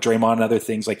Draymond and other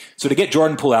things. Like, so to get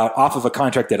Jordan Poole out off of a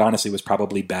contract that honestly was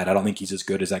probably bad. I don't think he's as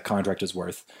good as that contract is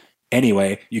worth.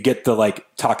 Anyway, you get the like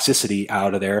toxicity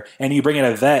out of there, and you bring in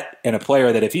a vet and a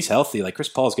player that if he's healthy, like Chris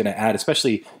Paul is going to add,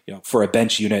 especially for a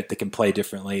bench unit that can play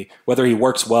differently. Whether he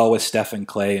works well with Steph and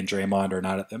Clay and Draymond or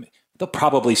not, they'll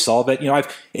probably solve it.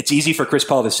 It's easy for Chris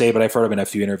Paul to say, but I've heard him in a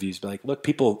few interviews. But like, look,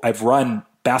 I've run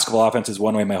basketball offenses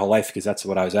one way my whole life because that's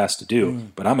what I was asked to do.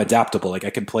 But I'm adaptable. Like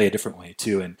I can play a different way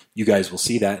too, and you guys will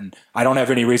see that. And I don't have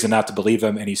any reason not to believe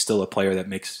him. And he's still a player that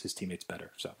makes his teammates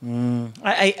better. So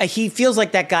he feels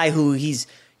like that guy who he's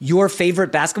your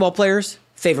favorite basketball players,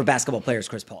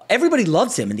 Chris Paul. Everybody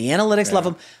loves him, and the analytics love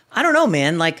him. I don't know,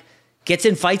 man. Like gets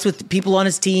in fights with people on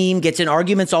his team, gets in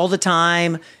arguments all the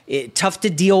time. Tough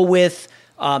to deal with.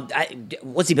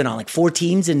 What's he been on? Like 4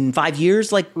 teams in 5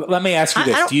 years? Like, let me ask you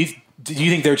this: Do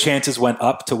you think their chances went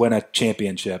up to win a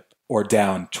championship or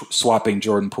down, swapping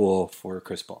Jordan Poole for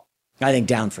Chris Paul? I think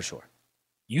down for sure.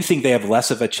 you think they have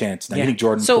less of a chance now. You think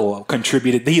Jordan Poole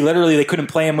contributed. They couldn't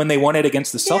play him when they won it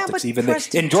against the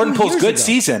Celtics. In Jordan Poole's good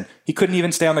season, he couldn't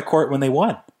even stay on the court when they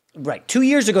won. Right. 2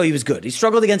 years ago, he was good. He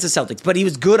struggled against the Celtics, but he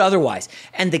was good otherwise.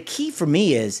 And the key for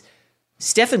me is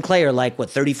Steph and Clay are like,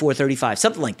 34, 35,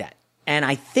 something like that. And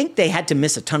I think they had to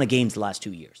miss a ton of games the last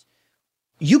 2 years.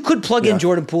 You could plug in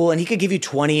Jordan Poole, and he could give you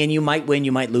 20, and you might win,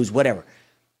 you might lose, whatever.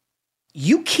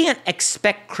 You can't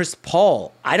expect Chris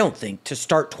Paul, I don't think, to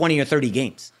start 20 or 30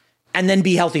 games and then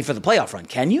be healthy for the playoff run.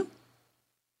 Can you?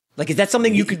 Like, is that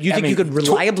something you think you could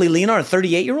reliably lean on a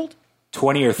 38-year-old?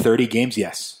 20 or 30 games,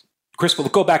 yes. Chris Paul,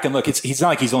 go back and look. He's not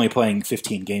like he's only playing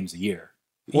 15 games a year.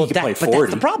 He can play 40. But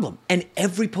that's the problem. And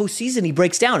every postseason he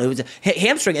breaks down. It was a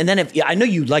hamstring. And then I know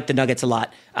you like the Nuggets a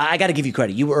lot. I got to give you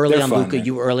credit. You were early on Luka.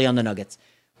 You were early on the Nuggets.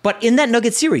 But in that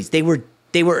Nuggets series, they were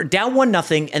down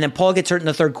 1-0, and then Paul gets hurt in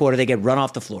the third quarter. They get run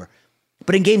off the floor.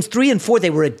 But in games 3 and 4, they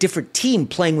were a different team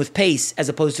playing with pace as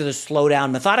opposed to the slow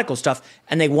down, methodical stuff,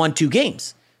 and they won 2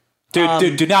 games.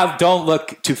 Don't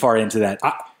look too far into that.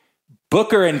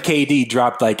 Booker and KD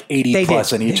dropped like 80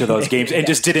 plus in each of those games and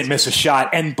just didn't miss a shot.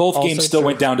 And both games still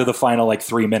went down to the final like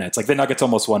 3 minutes. Like the Nuggets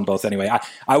almost won both anyway.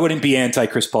 I wouldn't be anti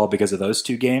Chris Paul because of those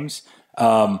 2 games.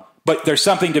 But there's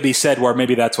something to be said where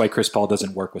maybe that's why Chris Paul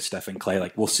doesn't work with Steph and Clay.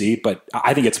 Like we'll see, but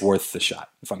I think it's worth the shot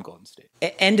if I'm Golden State.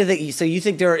 So you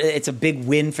think it's a big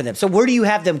win for them. So where do you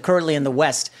have them currently in the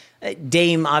West?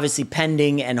 Dame obviously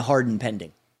pending and Harden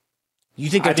pending. You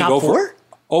think they're top 4?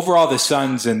 Overall, the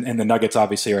Suns and the Nuggets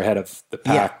obviously are ahead of the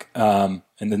pack. Yeah.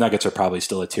 And the Nuggets are probably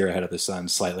still a tier ahead of the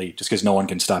Suns slightly just because no one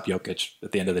can stop Jokic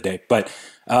at the end of the day. But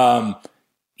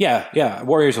yeah,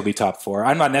 Warriors will be top 4.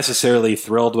 I'm not necessarily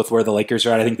thrilled with where the Lakers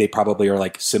are at. I think they probably are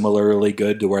like similarly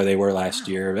good to where they were last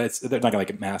year. They're not going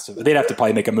to make massive. They'd have to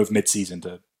probably make a move midseason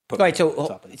to put right.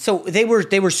 So they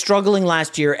were struggling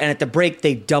last year, and at the break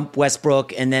they dump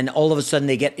Westbrook, and then all of a sudden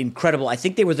they get incredible. I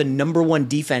think they were the number 1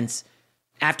 defense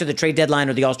after the trade deadline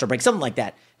or the All-Star break, something like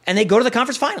that. And they go to the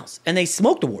conference finals, and they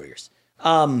smoke the Warriors.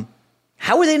 How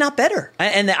are they not better?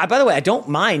 And by the way, I don't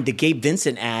mind the Gabe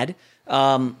Vincent ad.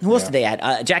 Who else did they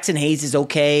add? Jackson Hayes is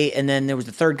okay, and then there was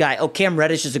the third guy. Oh, Cam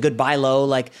Reddish is a good buy low,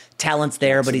 like talent's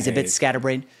there, but he's a bit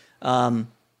scatterbrained. I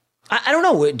don't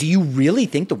know. Do you really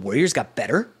think the Warriors got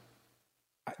better?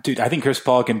 Dude, I think Chris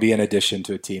Paul can be an addition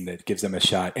to a team that gives them a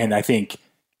shot, and I think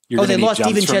you're they lost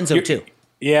DiVincenzo too.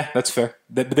 Yeah, that's fair.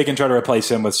 They can try to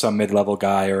replace him with some mid-level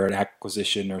guy or an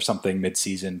acquisition or something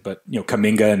mid-season. But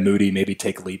Kuminga and Moody maybe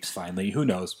take leaps finally. Who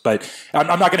knows? But I'm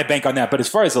not going to bank on that. But as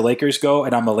far as the Lakers go,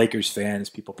 and I'm a Lakers fan,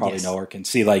 as people probably know or can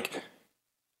see, like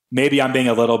maybe I'm being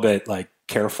a little bit like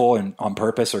careful and on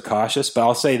purpose or cautious. But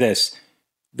I'll say this: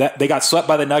 that they got swept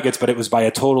by the Nuggets, but it was by a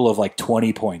total of like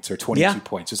 20 points or 22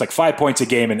 points. It was like 5 points a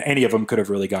game, and any of them could have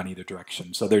really gone either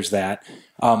direction. So there's that.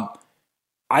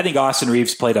 I think Austin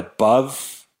Reeves played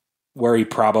above where he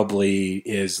probably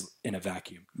is in a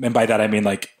vacuum. And by that, I mean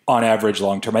like on average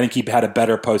long-term. I think he had a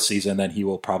better postseason than he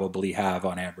will probably have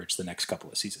on average the next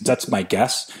couple of seasons. That's my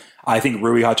guess. I think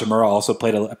Rui Hachimura also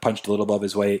punched a little above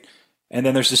his weight. And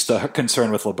then there's just the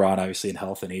concern with LeBron, obviously, in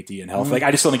health and AD in health. Like,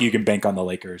 I just don't think you can bank on the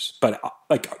Lakers. But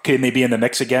like, can they be in the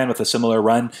mix again with a similar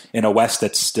run in a West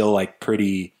that's still like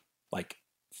pretty like,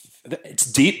 it's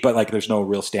deep, but like there's no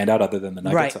real standout other than the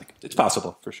Nuggets. Right. Like, it's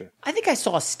possible for sure. I think I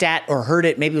saw a stat or heard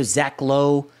it. Maybe it was Zach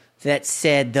Lowe that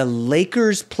said the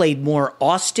Lakers played more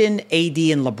Austin, AD,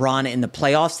 and LeBron in the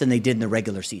playoffs than they did in the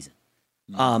regular season.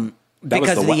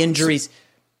 Because of the injuries.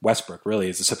 Westbrook really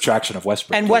is a subtraction of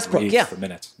Westbrook. And Westbrook, yeah. For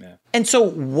minutes. Yeah. And so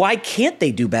why can't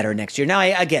they do better next year? Now,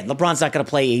 again, LeBron's not going to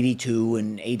play 82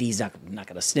 and AD's not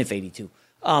going to sniff 82.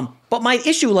 But my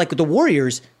issue, like with the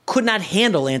Warriors, could not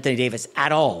handle Anthony Davis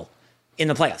at all in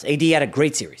the playoffs. AD had a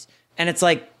great series. And it's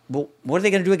like, well, what are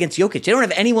they going to do against Jokic? They don't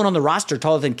have anyone on the roster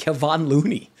taller than Kevon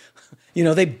Looney.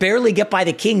 They barely get by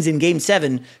the Kings in Game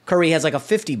 7. Curry has like a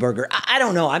 50 burger. I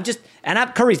don't know.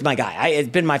 Curry's my guy. It's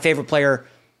been my favorite player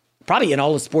probably in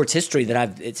all of sports history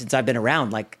since I've been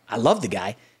around. Like, I love the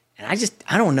guy. And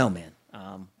I don't know, man.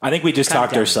 I think we just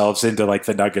talked ourselves into like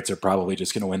the Nuggets are probably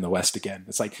just going to win the West again.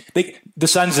 It's like the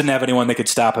Suns didn't have anyone that could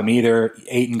stop them either.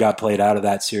 Ayton got played out of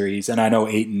that series, and I know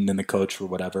Ayton and the coach or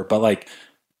whatever, but like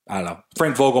I don't know.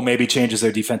 Frank Vogel maybe changes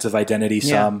their defensive identity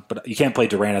some, but you can't play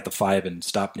Durant at the 5 and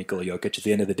stop Nikola Jokic at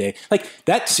the end of the day. Like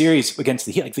that series against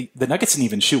the Heat, like the Nuggets didn't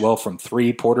even shoot well from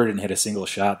 3. Porter didn't hit a single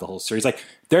shot the whole series. Like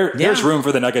there's room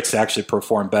for the Nuggets to actually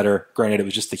perform better. Granted, it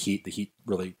was just the Heat. The Heat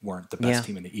really weren't the best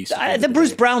team in the East. The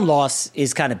Bruce Brown loss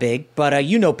is kind of big, but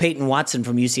Peyton Watson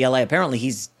from UCLA, apparently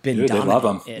he's been dominant. They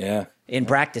love him. In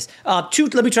practice. Let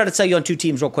me try to sell you on 2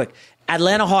 teams real quick.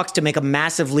 Atlanta Hawks to make a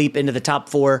massive leap into the top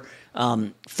 4.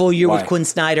 Full year with Quinn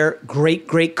Snyder.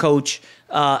 Great coach.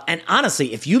 And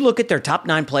honestly, if you look at their top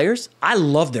 9 players, I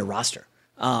love their roster.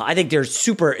 I think they're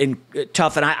super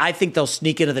tough, and I think they'll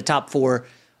sneak into the top 4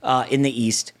 in the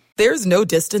East. There's no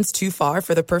distance too far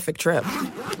for the perfect trip.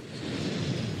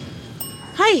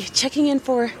 Hi, checking in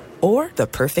for... Or the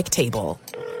perfect table.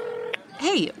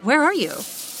 Hey, where are you?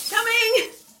 Coming!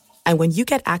 And when you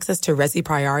get access to Resi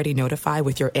Priority Notify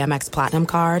with your Amex Platinum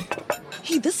card...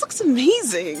 Hey, this looks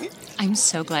amazing! I'm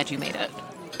so glad you made it.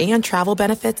 And travel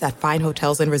benefits at fine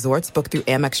hotels and resorts booked through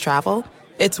Amex Travel,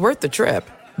 it's worth the trip.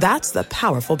 That's the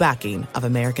powerful backing of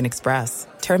American Express.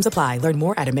 Terms apply. Learn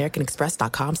more at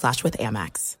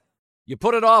americanexpress.com/withAmex. You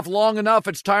put it off long enough,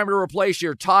 it's time to replace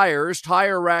your tires.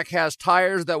 Tire Rack has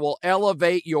tires that will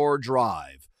elevate your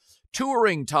drive.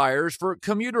 Touring tires for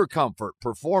commuter comfort,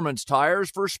 performance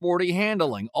tires for sporty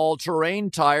handling,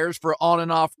 all-terrain tires for on-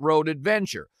 and off-road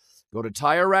adventure. Go to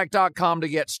TireRack.com to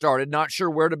get started. Not sure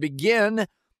where to begin?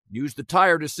 Use the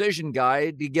Tire Decision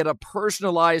Guide to get a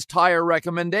personalized tire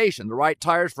recommendation, the right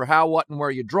tires for how, what, and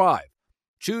where you drive.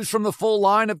 Choose from the full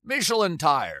line of Michelin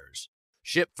tires.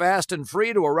 Ship fast and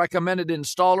free to a recommended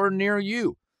installer near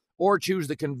you. Or choose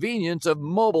the convenience of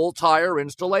mobile tire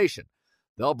installation.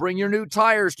 They'll bring your new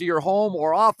tires to your home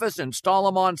or office, install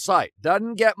them on site.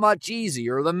 Doesn't get much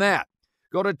easier than that.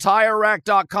 Go to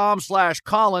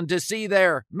TireRack.com/Colin to see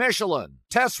their Michelin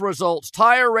test results,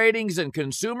 tire ratings, and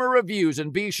consumer reviews,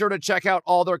 and be sure to check out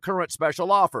all their current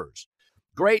special offers.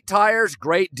 Great tires,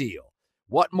 great deal.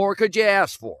 What more could you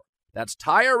ask for? That's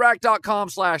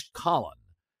TireRack.com/Colin.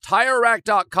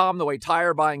 TireRack.com, the way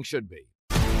tire buying should be.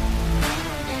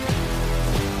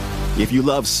 If you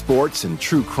love sports and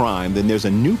true crime, then there's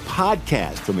a new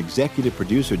podcast from executive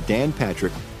producer Dan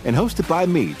Patrick and hosted by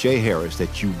me, Jay Harris,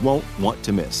 that you won't want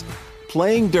to miss.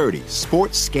 Playing Dirty: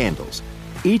 Sports Scandals.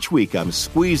 Each week, I'm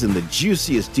squeezing the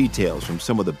juiciest details from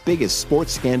some of the biggest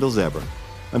sports scandals ever.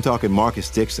 I'm talking Marcus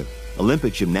Dixon,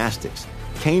 Olympic gymnastics,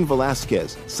 Cain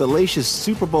Velasquez, salacious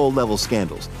Super Bowl-level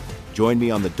scandals. Join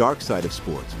me on the dark side of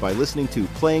sports by listening to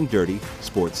Playing Dirty: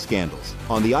 Sports Scandals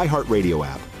on the iHeartRadio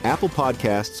app, Apple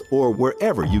Podcasts, or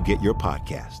wherever you get your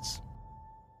podcasts.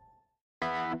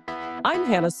 I'm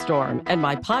Hannah Storm, and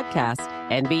my podcast,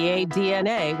 NBA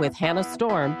DNA with Hannah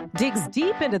Storm, digs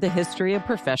deep into the history of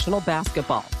professional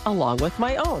basketball, along with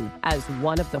my own, as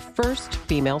one of the first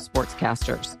female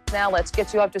sportscasters. Now let's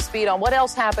get you up to speed on what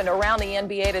else happened around the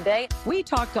NBA today. We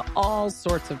talk to all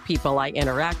sorts of people I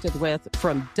interacted with,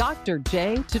 from Dr.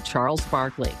 J to Charles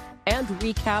Barkley, and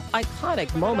recap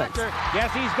iconic moments.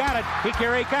 Yes, he's got it.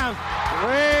 Here he comes.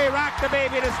 Way rock the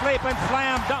baby to sleep and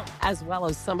slam dunk. As well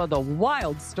as some of the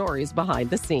wild stories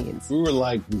behind the scenes. We were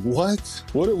like, what?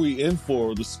 What are we in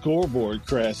for? The scoreboard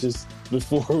crashes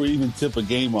before we even tip a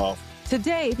game off.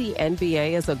 Today, the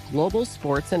NBA is a global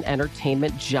sports and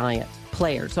entertainment giant.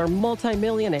 Players are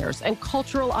multimillionaires and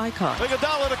cultural icons.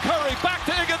 Iguodala to Curry, back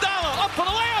to Iguodala, up for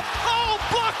the layup. Oh,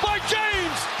 blocked by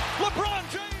James. LeBron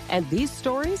James. And these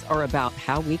stories are about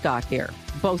how we got here,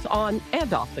 both on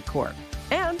and off the court.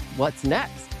 And what's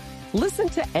next? Listen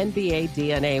to NBA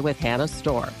DNA with Hannah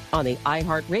Storm on the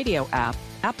iHeartRadio app,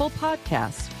 Apple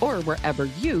Podcasts, or wherever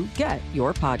you get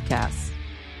your podcasts.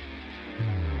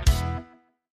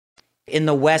 In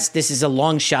the West, this is a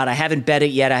long shot. I haven't bet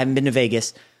it yet. I haven't been to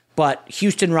Vegas. But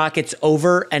Houston Rockets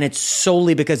over, and it's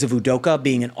solely because of Udoka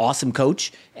being an awesome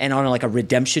coach and on like a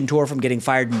redemption tour from getting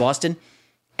fired in Boston.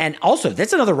 And also,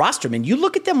 that's another roster, man. You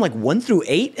look at them like 1 through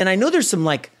 8, and I know there's some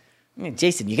like,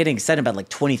 Jason, you're getting excited about like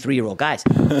 23-year-old guys.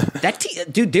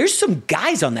 Dude, there's some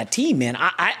guys on that team, man.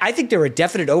 I think they're a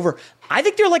definite over. I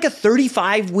think they're like a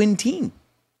 35-win team.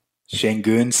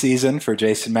 Şengün season for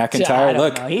Jason McIntyre.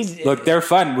 Look, they're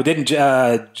fun. We didn't.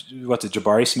 What's it?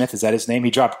 Jabari Smith, is that his name?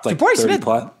 He dropped like 30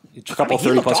 plus, a couple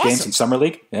 30 plus games in summer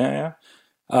league. Yeah.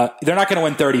 They're not going to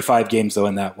win 35 games though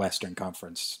in that Western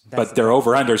Conference, but their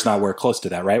over/under is not where close to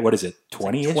that, right? What is it?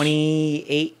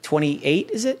 20? 28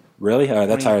 is it? Really?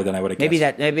 That's higher than I would have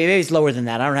guessed. Maybe it's lower than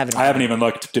that. I don't have it. I haven't even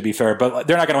looked, to be fair, but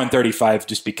they're not going to win 35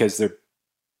 just because they're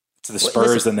the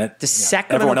Spurs and that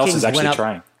everyone else is actually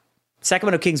trying.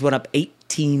 Sacramento Kings went up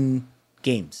 18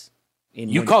 games.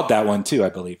 You called that one too, I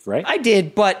believe, right? I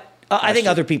did, but I think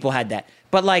other people had that.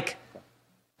 But like,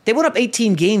 they went up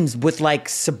 18 games with like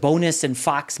Sabonis and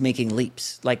Fox making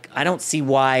leaps. Like, I don't see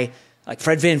why. Like,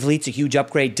 Fred VanVleet's a huge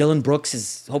upgrade. Dylan Brooks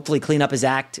is hopefully clean up his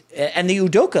act, and the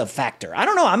Udoka factor. I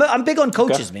don't know. I'm big on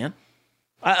coaches, man.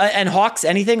 And Hawks,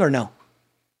 anything or no?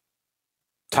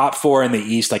 Top 4 in the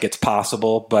East, like it's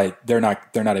possible, but they're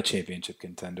not a championship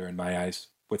contender in my eyes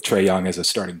with Trae Young as a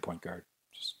starting point guard.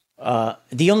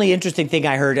 The only interesting thing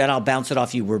I heard, and I'll bounce it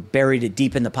off you, we're buried it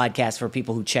deep in the podcast for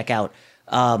people who check out.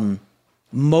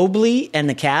 Mobley and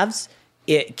the Cavs,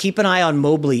 keep an eye on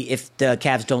Mobley if the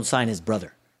Cavs don't sign his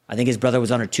brother. I think his brother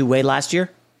was on a two-way last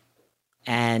year,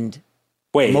 and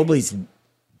Mobley's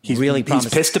really promising.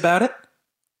 He's pissed about it.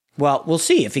 Well, we'll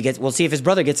see if his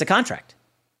brother gets a contract.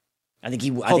 I think he.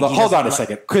 Hold on a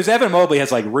second, because Evan Mobley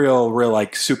has like real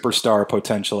like superstar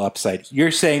potential upside.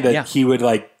 You're saying that he would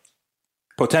like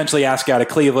potentially ask out of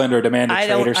Cleveland or demand a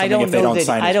trade or something if they don't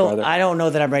sign his brother. I don't know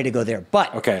that I'm ready to go there,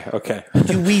 but okay.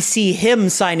 Do we see him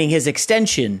signing his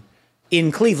extension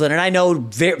in Cleveland? And I know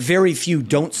very few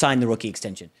don't sign the rookie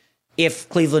extension if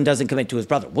Cleveland doesn't commit to his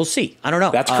brother. We'll see. I don't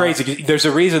know. That's crazy. There's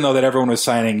a reason, though, that everyone was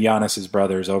signing Giannis's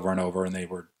brothers over and over, and they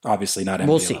were obviously not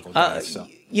NBA level guys.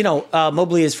 So.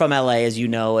 Mobley is from LA, as you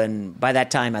know, and by that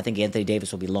time, I think Anthony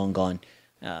Davis will be long gone.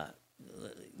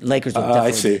 Lakers will definitely.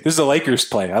 I see. This is a Lakers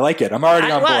play. I like it. I'm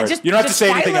already on board. You don't have to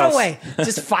say anything else.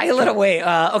 Just file it away.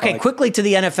 Okay, quickly to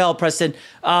the NFL, Preston.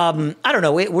 I don't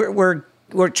know.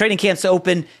 We're training camps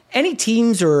open. Any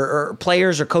teams or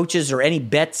players or coaches or any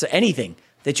bets or anything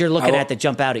that you're looking at that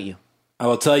jump out at you? I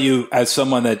will tell you, as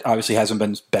someone that obviously hasn't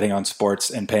been betting on sports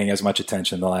and paying as much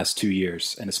attention the last 2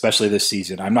 years, and especially this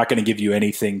season, I'm not going to give you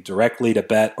anything directly to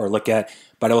bet or look at,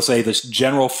 but I will say this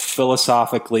general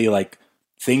philosophically, like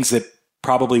things that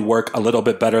probably work a little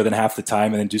bit better than half the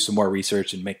time, and then do some more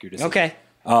research and make your decision. Okay.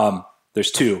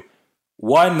 There's two.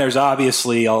 One, there's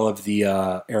obviously all of the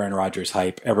Aaron Rodgers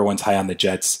hype. Everyone's high on the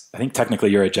Jets. I think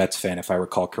technically you're a Jets fan, if I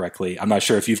recall correctly. I'm not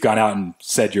sure if you've gone out and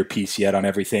said your piece yet on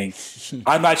everything.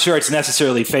 I'm not sure it's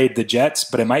necessarily fade the Jets,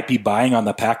 but it might be buying on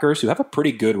the Packers, who have a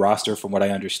pretty good roster from what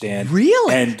I understand.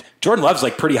 Really? And Jordan Love's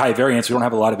like pretty high variance. We don't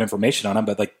have a lot of information on him,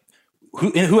 but like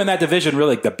who in that division,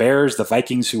 really? Like the Bears, the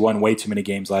Vikings, who won way too many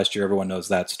games last year. Everyone knows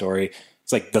that story.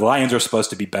 It's like the Lions are supposed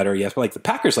to be better, yes, but like the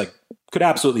Packers like could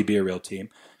absolutely be a real team.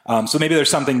 So maybe there's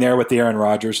something there with the Aaron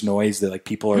Rodgers noise that like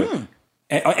people are,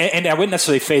 and I wouldn't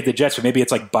necessarily fade the Jets, but maybe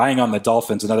it's like buying on the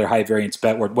Dolphins, another high variance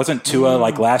bet where it wasn't Tua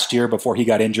like last year before he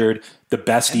got injured, the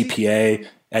best EPA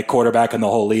at quarterback in the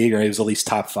whole league, or he was at least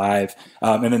top 5.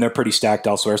 And then they're pretty stacked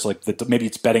elsewhere. So like maybe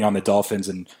it's betting on the Dolphins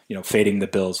and, fading the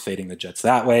Bills, fading the Jets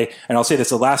that way. And I'll say this,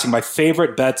 the last thing, my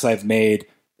favorite bets I've made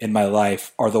in my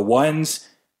life are the ones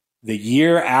the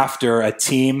year after a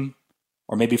team,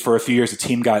 or maybe for a few years, a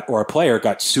team or a player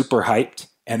got super hyped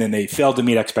and then they failed to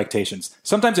meet expectations.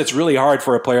 Sometimes it's really hard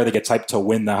for a player that gets hyped to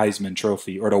win the Heisman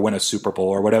Trophy or to win a Super Bowl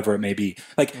or whatever it may be.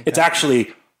 Like it's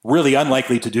actually really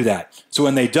unlikely to do that. So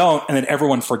when they don't, and then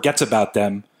everyone forgets about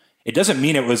them, it doesn't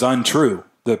mean it was untrue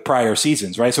the prior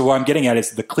seasons, right? So what I'm getting at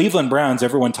is the Cleveland Browns,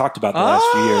 everyone talked about the last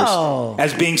few years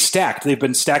as being stacked. They've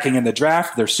been stacking in the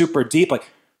draft. They're super deep.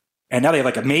 And now they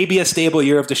have maybe a stable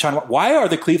year of Deshaun. Why are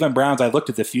the Cleveland Browns? I looked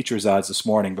at the futures odds this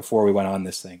morning before we went on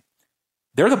this thing.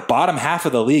 They're the bottom half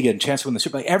of the league and chance to win the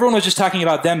Super Bowl. Everyone was just talking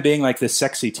about them being like this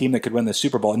sexy team that could win the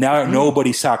Super Bowl. Now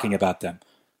nobody's talking about them.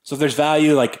 So if there's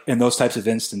value in those types of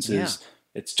instances,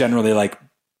 it's generally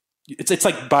it's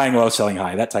like buying low, selling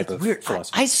high, that type of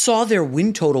philosophy. I saw their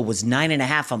win total was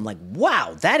 9.5. I'm like,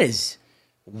 wow, that is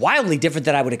wildly different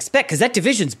than I would expect because that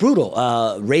division's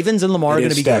brutal. Ravens and Lamar are going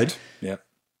to be good. Yeah.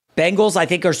 Bengals, I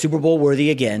think, are Super Bowl worthy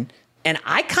again. And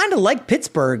I kind of like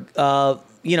Pittsburgh.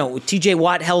 TJ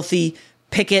Watt healthy,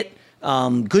 Pickett,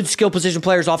 good skill position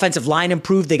players, offensive line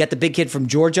improved. They got the big kid from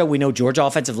Georgia. We know Georgia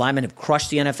offensive linemen have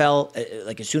crushed the NFL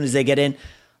as soon as they get in.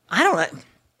 I don't know.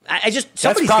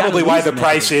 That's probably why the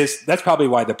price is. That's probably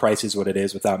why the price is what it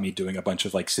is without me doing a bunch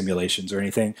of simulations or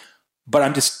anything.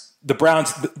 But the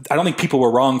Browns. I don't think people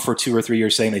were wrong for 2 or 3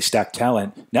 years saying they stacked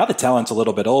talent. Now the talent's a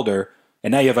little bit older.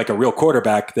 And now you have a real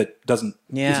quarterback that isn't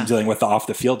dealing with the off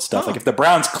the field stuff. If the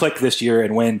Browns click this year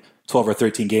and win 12 or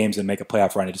 13 games and make a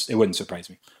playoff run, it wouldn't surprise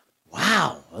me.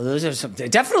 Wow. Those are some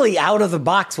definitely out of the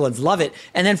box ones. Love it.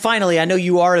 And then finally, I know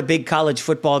you are a big college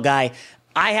football guy.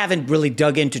 I haven't really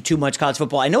dug into too much college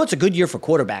football. I know it's a good year for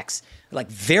quarterbacks,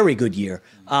 very good year.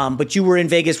 But you were in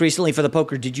Vegas recently for the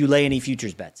poker. Did you lay any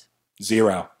futures bets?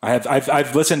 0.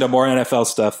 I've listened to more NFL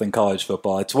stuff than college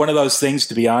football. It's one of those things,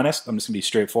 to be honest. I'm just going to be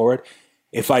straightforward.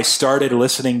 If I started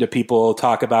listening to people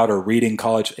talk about or reading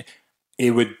college,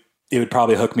 it would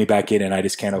probably hook me back in, and I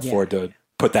just can't afford to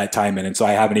put that time in. And so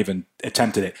I haven't even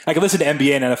attempted it. I can listen to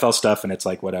NBA and NFL stuff, and it's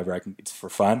whatever. It's for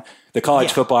fun. The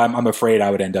college football, I'm afraid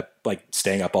I would end up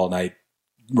staying up all night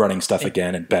running stuff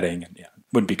again and betting, and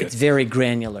wouldn't be good. It's very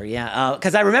granular,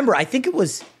 because I remember, I think it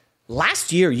was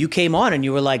last year you came on and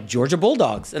you were like, Georgia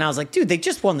Bulldogs. And I was like, dude, they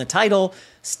just won the title.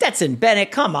 Stetson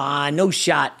Bennett, come on, no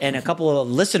shot. And a couple of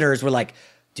listeners were like,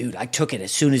 dude, I took it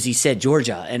as soon as he said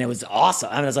Georgia. And it was awesome.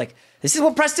 I was like, this is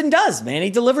what Preston does, man. He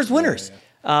delivers winners.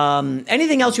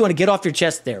 Anything else you want to get off your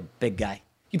chest there, big guy?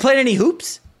 You played any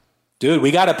hoops? Dude,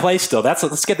 we got to play still.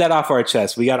 Let's get that off our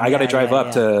chest. I got to drive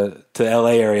up to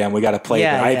LA area and we got to play.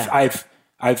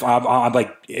 I'm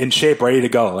like in shape, ready to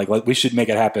go. Like we should make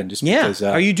it happen. Just because.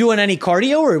 Are you doing any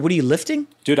cardio or what are you lifting?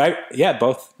 Dude,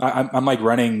 both. I'm like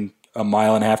running 1.5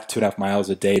 miles to 2.5 miles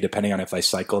a day, depending on if I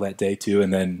cycle that day too,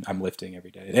 and then I'm lifting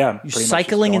every day. Yeah, you're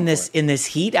cycling in this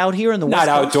heat out here in the West Not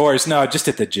Coast? Outdoors, no, just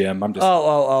at the gym. I'm just.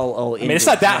 Oh. I mean, it's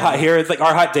not that hot here. It's like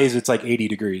our hot days. It's like 80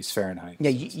 degrees Fahrenheit.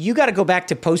 Yeah, you got to go back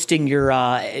to posting your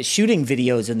shooting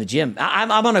videos in the gym.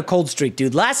 I'm on a cold streak,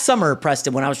 dude. Last summer,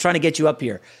 Preston, when I was trying to get you up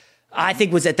here, I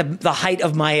think was at the height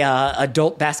of my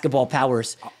adult basketball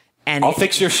powers. And I'll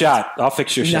fix your shot.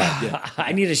 Yeah.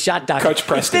 I need a shot doctor. Coach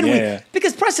Preston, yeah.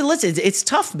 Because Preston, listen, it's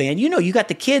tough, man. You got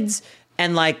the kids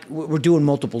and like we're doing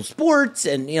multiple sports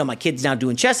and, my kid's now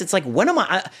doing chess. It's like, when am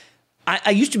I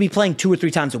used to be playing 2 or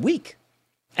 3 times a week.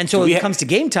 And so when it comes to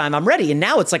game time, I'm ready. And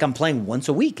now it's like I'm playing once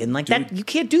a week. And like you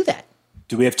can't do that.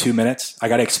 Do we have 2 minutes? I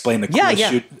got to explain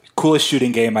the coolest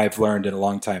shooting game I've learned in a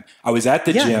long time. I was at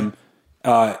the gym.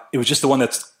 It was just the one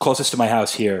that's closest to my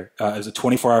house here. It was a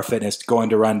 24-hour fitness going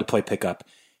to run to play pickup.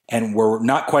 And we're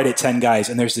not quite at 10 guys.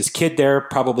 And there's this kid there,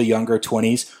 probably younger,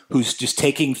 20s, who's just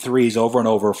taking threes over and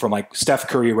over from like Steph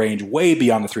Curry range way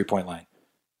beyond the 3-point line.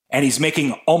 And he's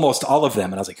making almost all of them.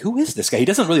 And I was like, who is this guy? He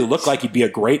doesn't really look like he'd be a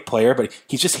great player, but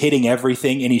he's just hitting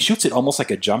everything. And he shoots it almost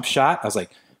like a jump shot. I was like,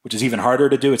 which is even harder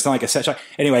to do. It's not like a set shot.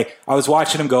 Anyway, I was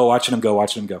watching him go.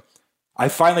 I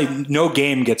finally, no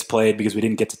game gets played because we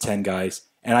didn't get to 10 guys.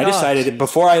 And I decided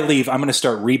before I leave, I'm going to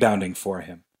start rebounding for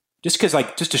him. Just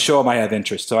to show him I have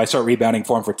interest. So I start rebounding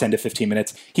for him for 10 to 15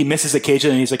 minutes. He misses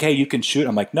occasionally and he's like, hey, you can shoot.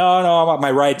 I'm like, no,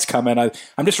 my ride's coming.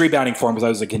 I'm just rebounding for him because I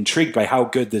was like intrigued by how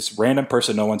good this random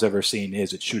person no one's ever seen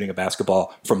is at shooting a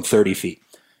basketball from 30 feet.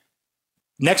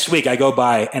 Next week I go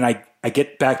by and I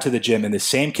get back to the gym and the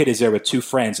same kid is there with 2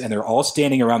 friends and they're all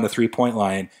standing around the 3-point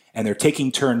line and they're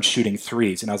taking turns shooting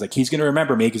threes. And I was like, he's going to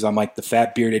remember me because I'm like the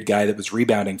fat bearded guy that was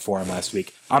rebounding for him last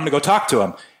week. I'm going to go talk to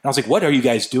him. And I was like, what are you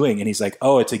guys doing? And he's like,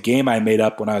 oh, it's a game I made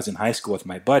up when I was in high school with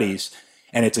my buddies.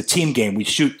 And it's a team game. We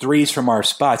shoot threes from our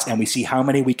spots and we see how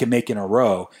many we can make in a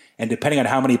row. And depending on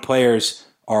how many players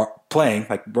are playing,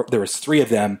 like there was 3 of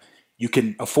them, you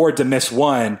can afford to miss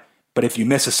one. But if you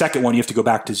miss a second one, you have to go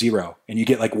back to 0. And you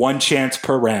get like 1 chance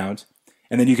per round.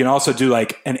 And then you can also do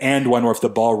like an and one where if the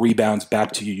ball rebounds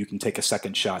back to you, you can take a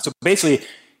second shot. So basically,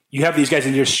 you have these guys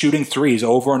and you're shooting threes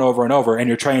over and over and over, and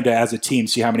you're trying to, as a team,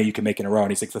 see how many you can make in a row.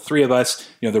 And he's like, the 3 of us,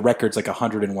 the record's like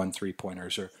 101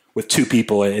 3-pointers, or with 2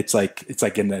 people, it's like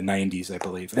in the 90s, I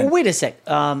believe. Well, wait a sec. Is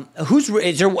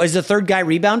the 3rd guy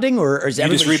rebounding, or is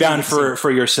everybody? You just rebound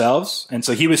for yourselves. And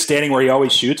so he was standing where he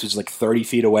always shoots, which is like 30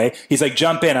 feet away. He's like,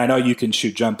 jump in. I know you can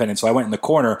shoot, jump in. And so I went in the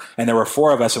corner, and there were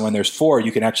 4 of us. And when there's 4,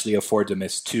 you can actually afford to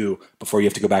miss 2 before you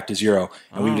have to go back to 0.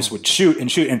 And we just would shoot.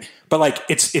 But like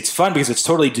it's fun because it's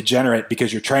totally degenerate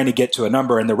because you're trying to get to a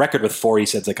number, and the record with 4, he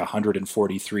said, is like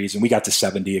 143s, and we got to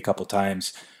 70 a couple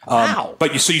times. Wow!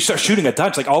 But you start shooting a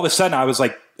bunch. Like all of a sudden, I was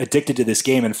like addicted to this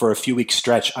game, and for a few weeks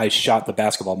stretch, I shot the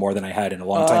basketball more than I had in a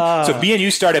long time. So me and you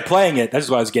started playing it. That's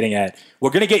what I was getting at. We're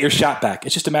gonna get your shot back.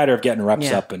 It's just a matter of getting reps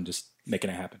up and just making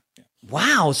it happen. Yeah.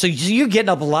 Wow! So you're getting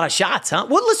up a lot of shots, huh?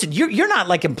 Well, listen, you're not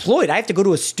like employed. I have to go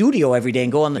to a studio every day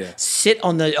and go sit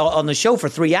on the show for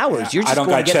 3 hours. You're just I don't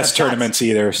got chess tournaments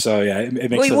either, so yeah, it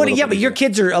makes it a little bit but your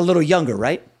kids are a little younger,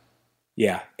 right?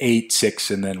 Yeah, 8,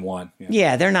 6, and then 1.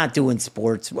 Yeah, they're not doing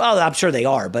sports. Well, I'm sure they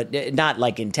are, but not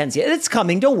like intense yet. It's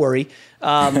coming. Don't worry.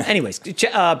 Anyways,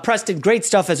 Preston, great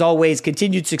stuff as always.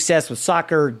 Continued success with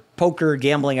soccer, poker,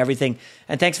 gambling, everything.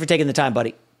 And thanks for taking the time,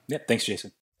 buddy. Yeah, thanks,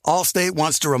 Jason. Allstate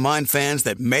wants to remind fans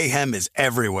that mayhem is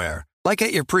everywhere, like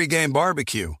at your pregame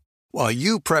barbecue. While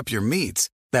you prep your meats,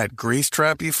 that grease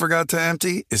trap you forgot to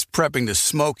empty is prepping to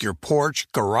smoke your porch,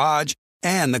 garage,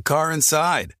 and the car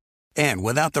inside. And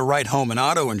without the right home and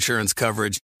auto insurance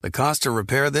coverage, the cost to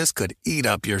repair this could eat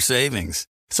up your savings.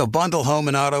 So bundle home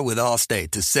and auto with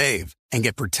Allstate to save and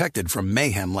get protected from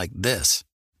mayhem like this.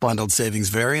 Bundled savings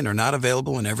vary and are not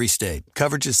available in every state.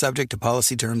 Coverage is subject to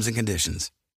policy terms and conditions.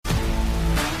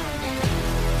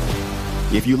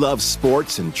 If you love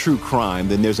sports and true crime,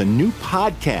 then there's a new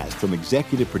podcast from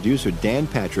executive producer Dan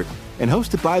Patrick and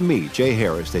hosted by me, Jay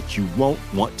Harris, that you won't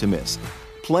want to miss.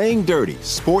 Playing Dirty: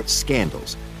 Sports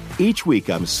Scandals. Each week,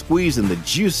 I'm squeezing the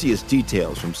juiciest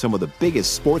details from some of the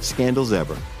biggest sports scandals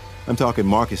ever. I'm talking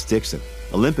Marcus Dixon,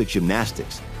 Olympic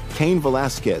gymnastics, Cain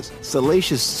Velasquez,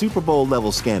 salacious Super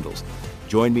Bowl-level scandals.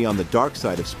 Join me on the dark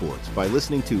side of sports by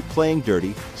listening to Playing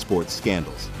Dirty: Sports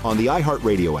Scandals on the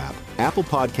iHeartRadio app, Apple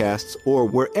Podcasts, or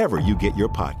wherever you get your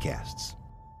podcasts.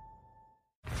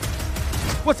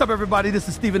 What's up, everybody? This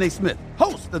is Stephen A. Smith,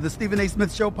 host of the Stephen A.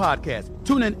 Smith Show podcast.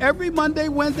 Tune in every Monday,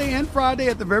 Wednesday, and Friday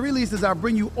at the very least as I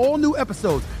bring you all new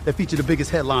episodes that feature the biggest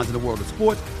headlines in the world of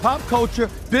sports, pop culture,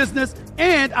 business,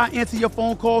 and I answer your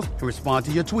phone calls and respond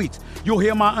to your tweets. You'll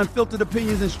hear my unfiltered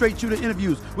opinions and straight-shooter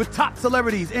interviews with top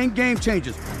celebrities and game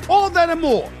changers. All that and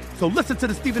more. So listen to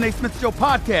the Stephen A. Smith Show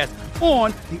podcast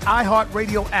on the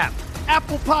iHeartRadio app,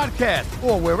 Apple Podcasts,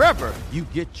 or wherever you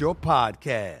get your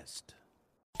podcast.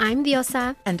 I'm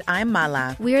Diosa. And I'm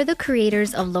Mala. We are the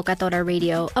creators of Locatora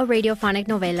Radio, a radiophonic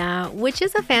novela, which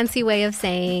is a fancy way of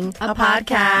saying a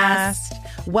podcast.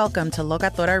 Welcome to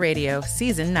Locatora Radio,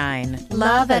 Season 9.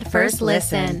 Love at first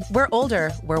listen. We're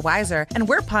older, we're wiser, and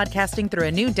we're podcasting through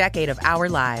a new decade of our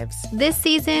lives. This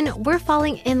season, we're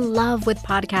falling in love with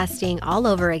podcasting all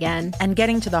over again. And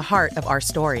getting to the heart of our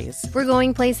stories. We're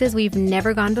going places we've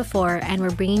never gone before, and we're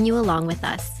bringing you along with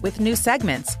us. With new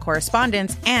segments,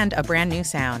 correspondence, and a brand new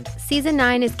sound. Season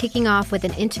 9 is kicking off with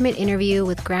an intimate interview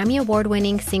with Grammy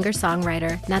Award-winning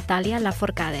singer-songwriter Natalia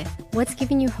Lafourcade. What's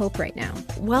giving you hope right now?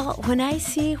 Well, when I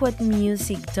see what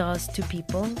music does to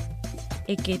people,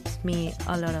 it gives me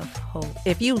a lot of hope.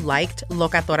 If you liked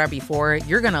Locatora before,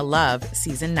 you're going to love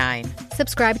Season 9.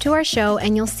 Subscribe to our show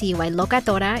and you'll see why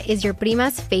Locatora is your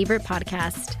prima's favorite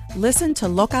podcast. Listen to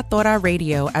Locatora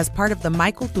Radio as part of the My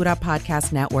Cultura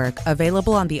Podcast Network,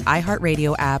 available on the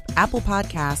iHeartRadio app, Apple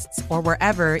Podcasts, or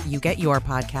wherever you get your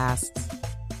podcasts.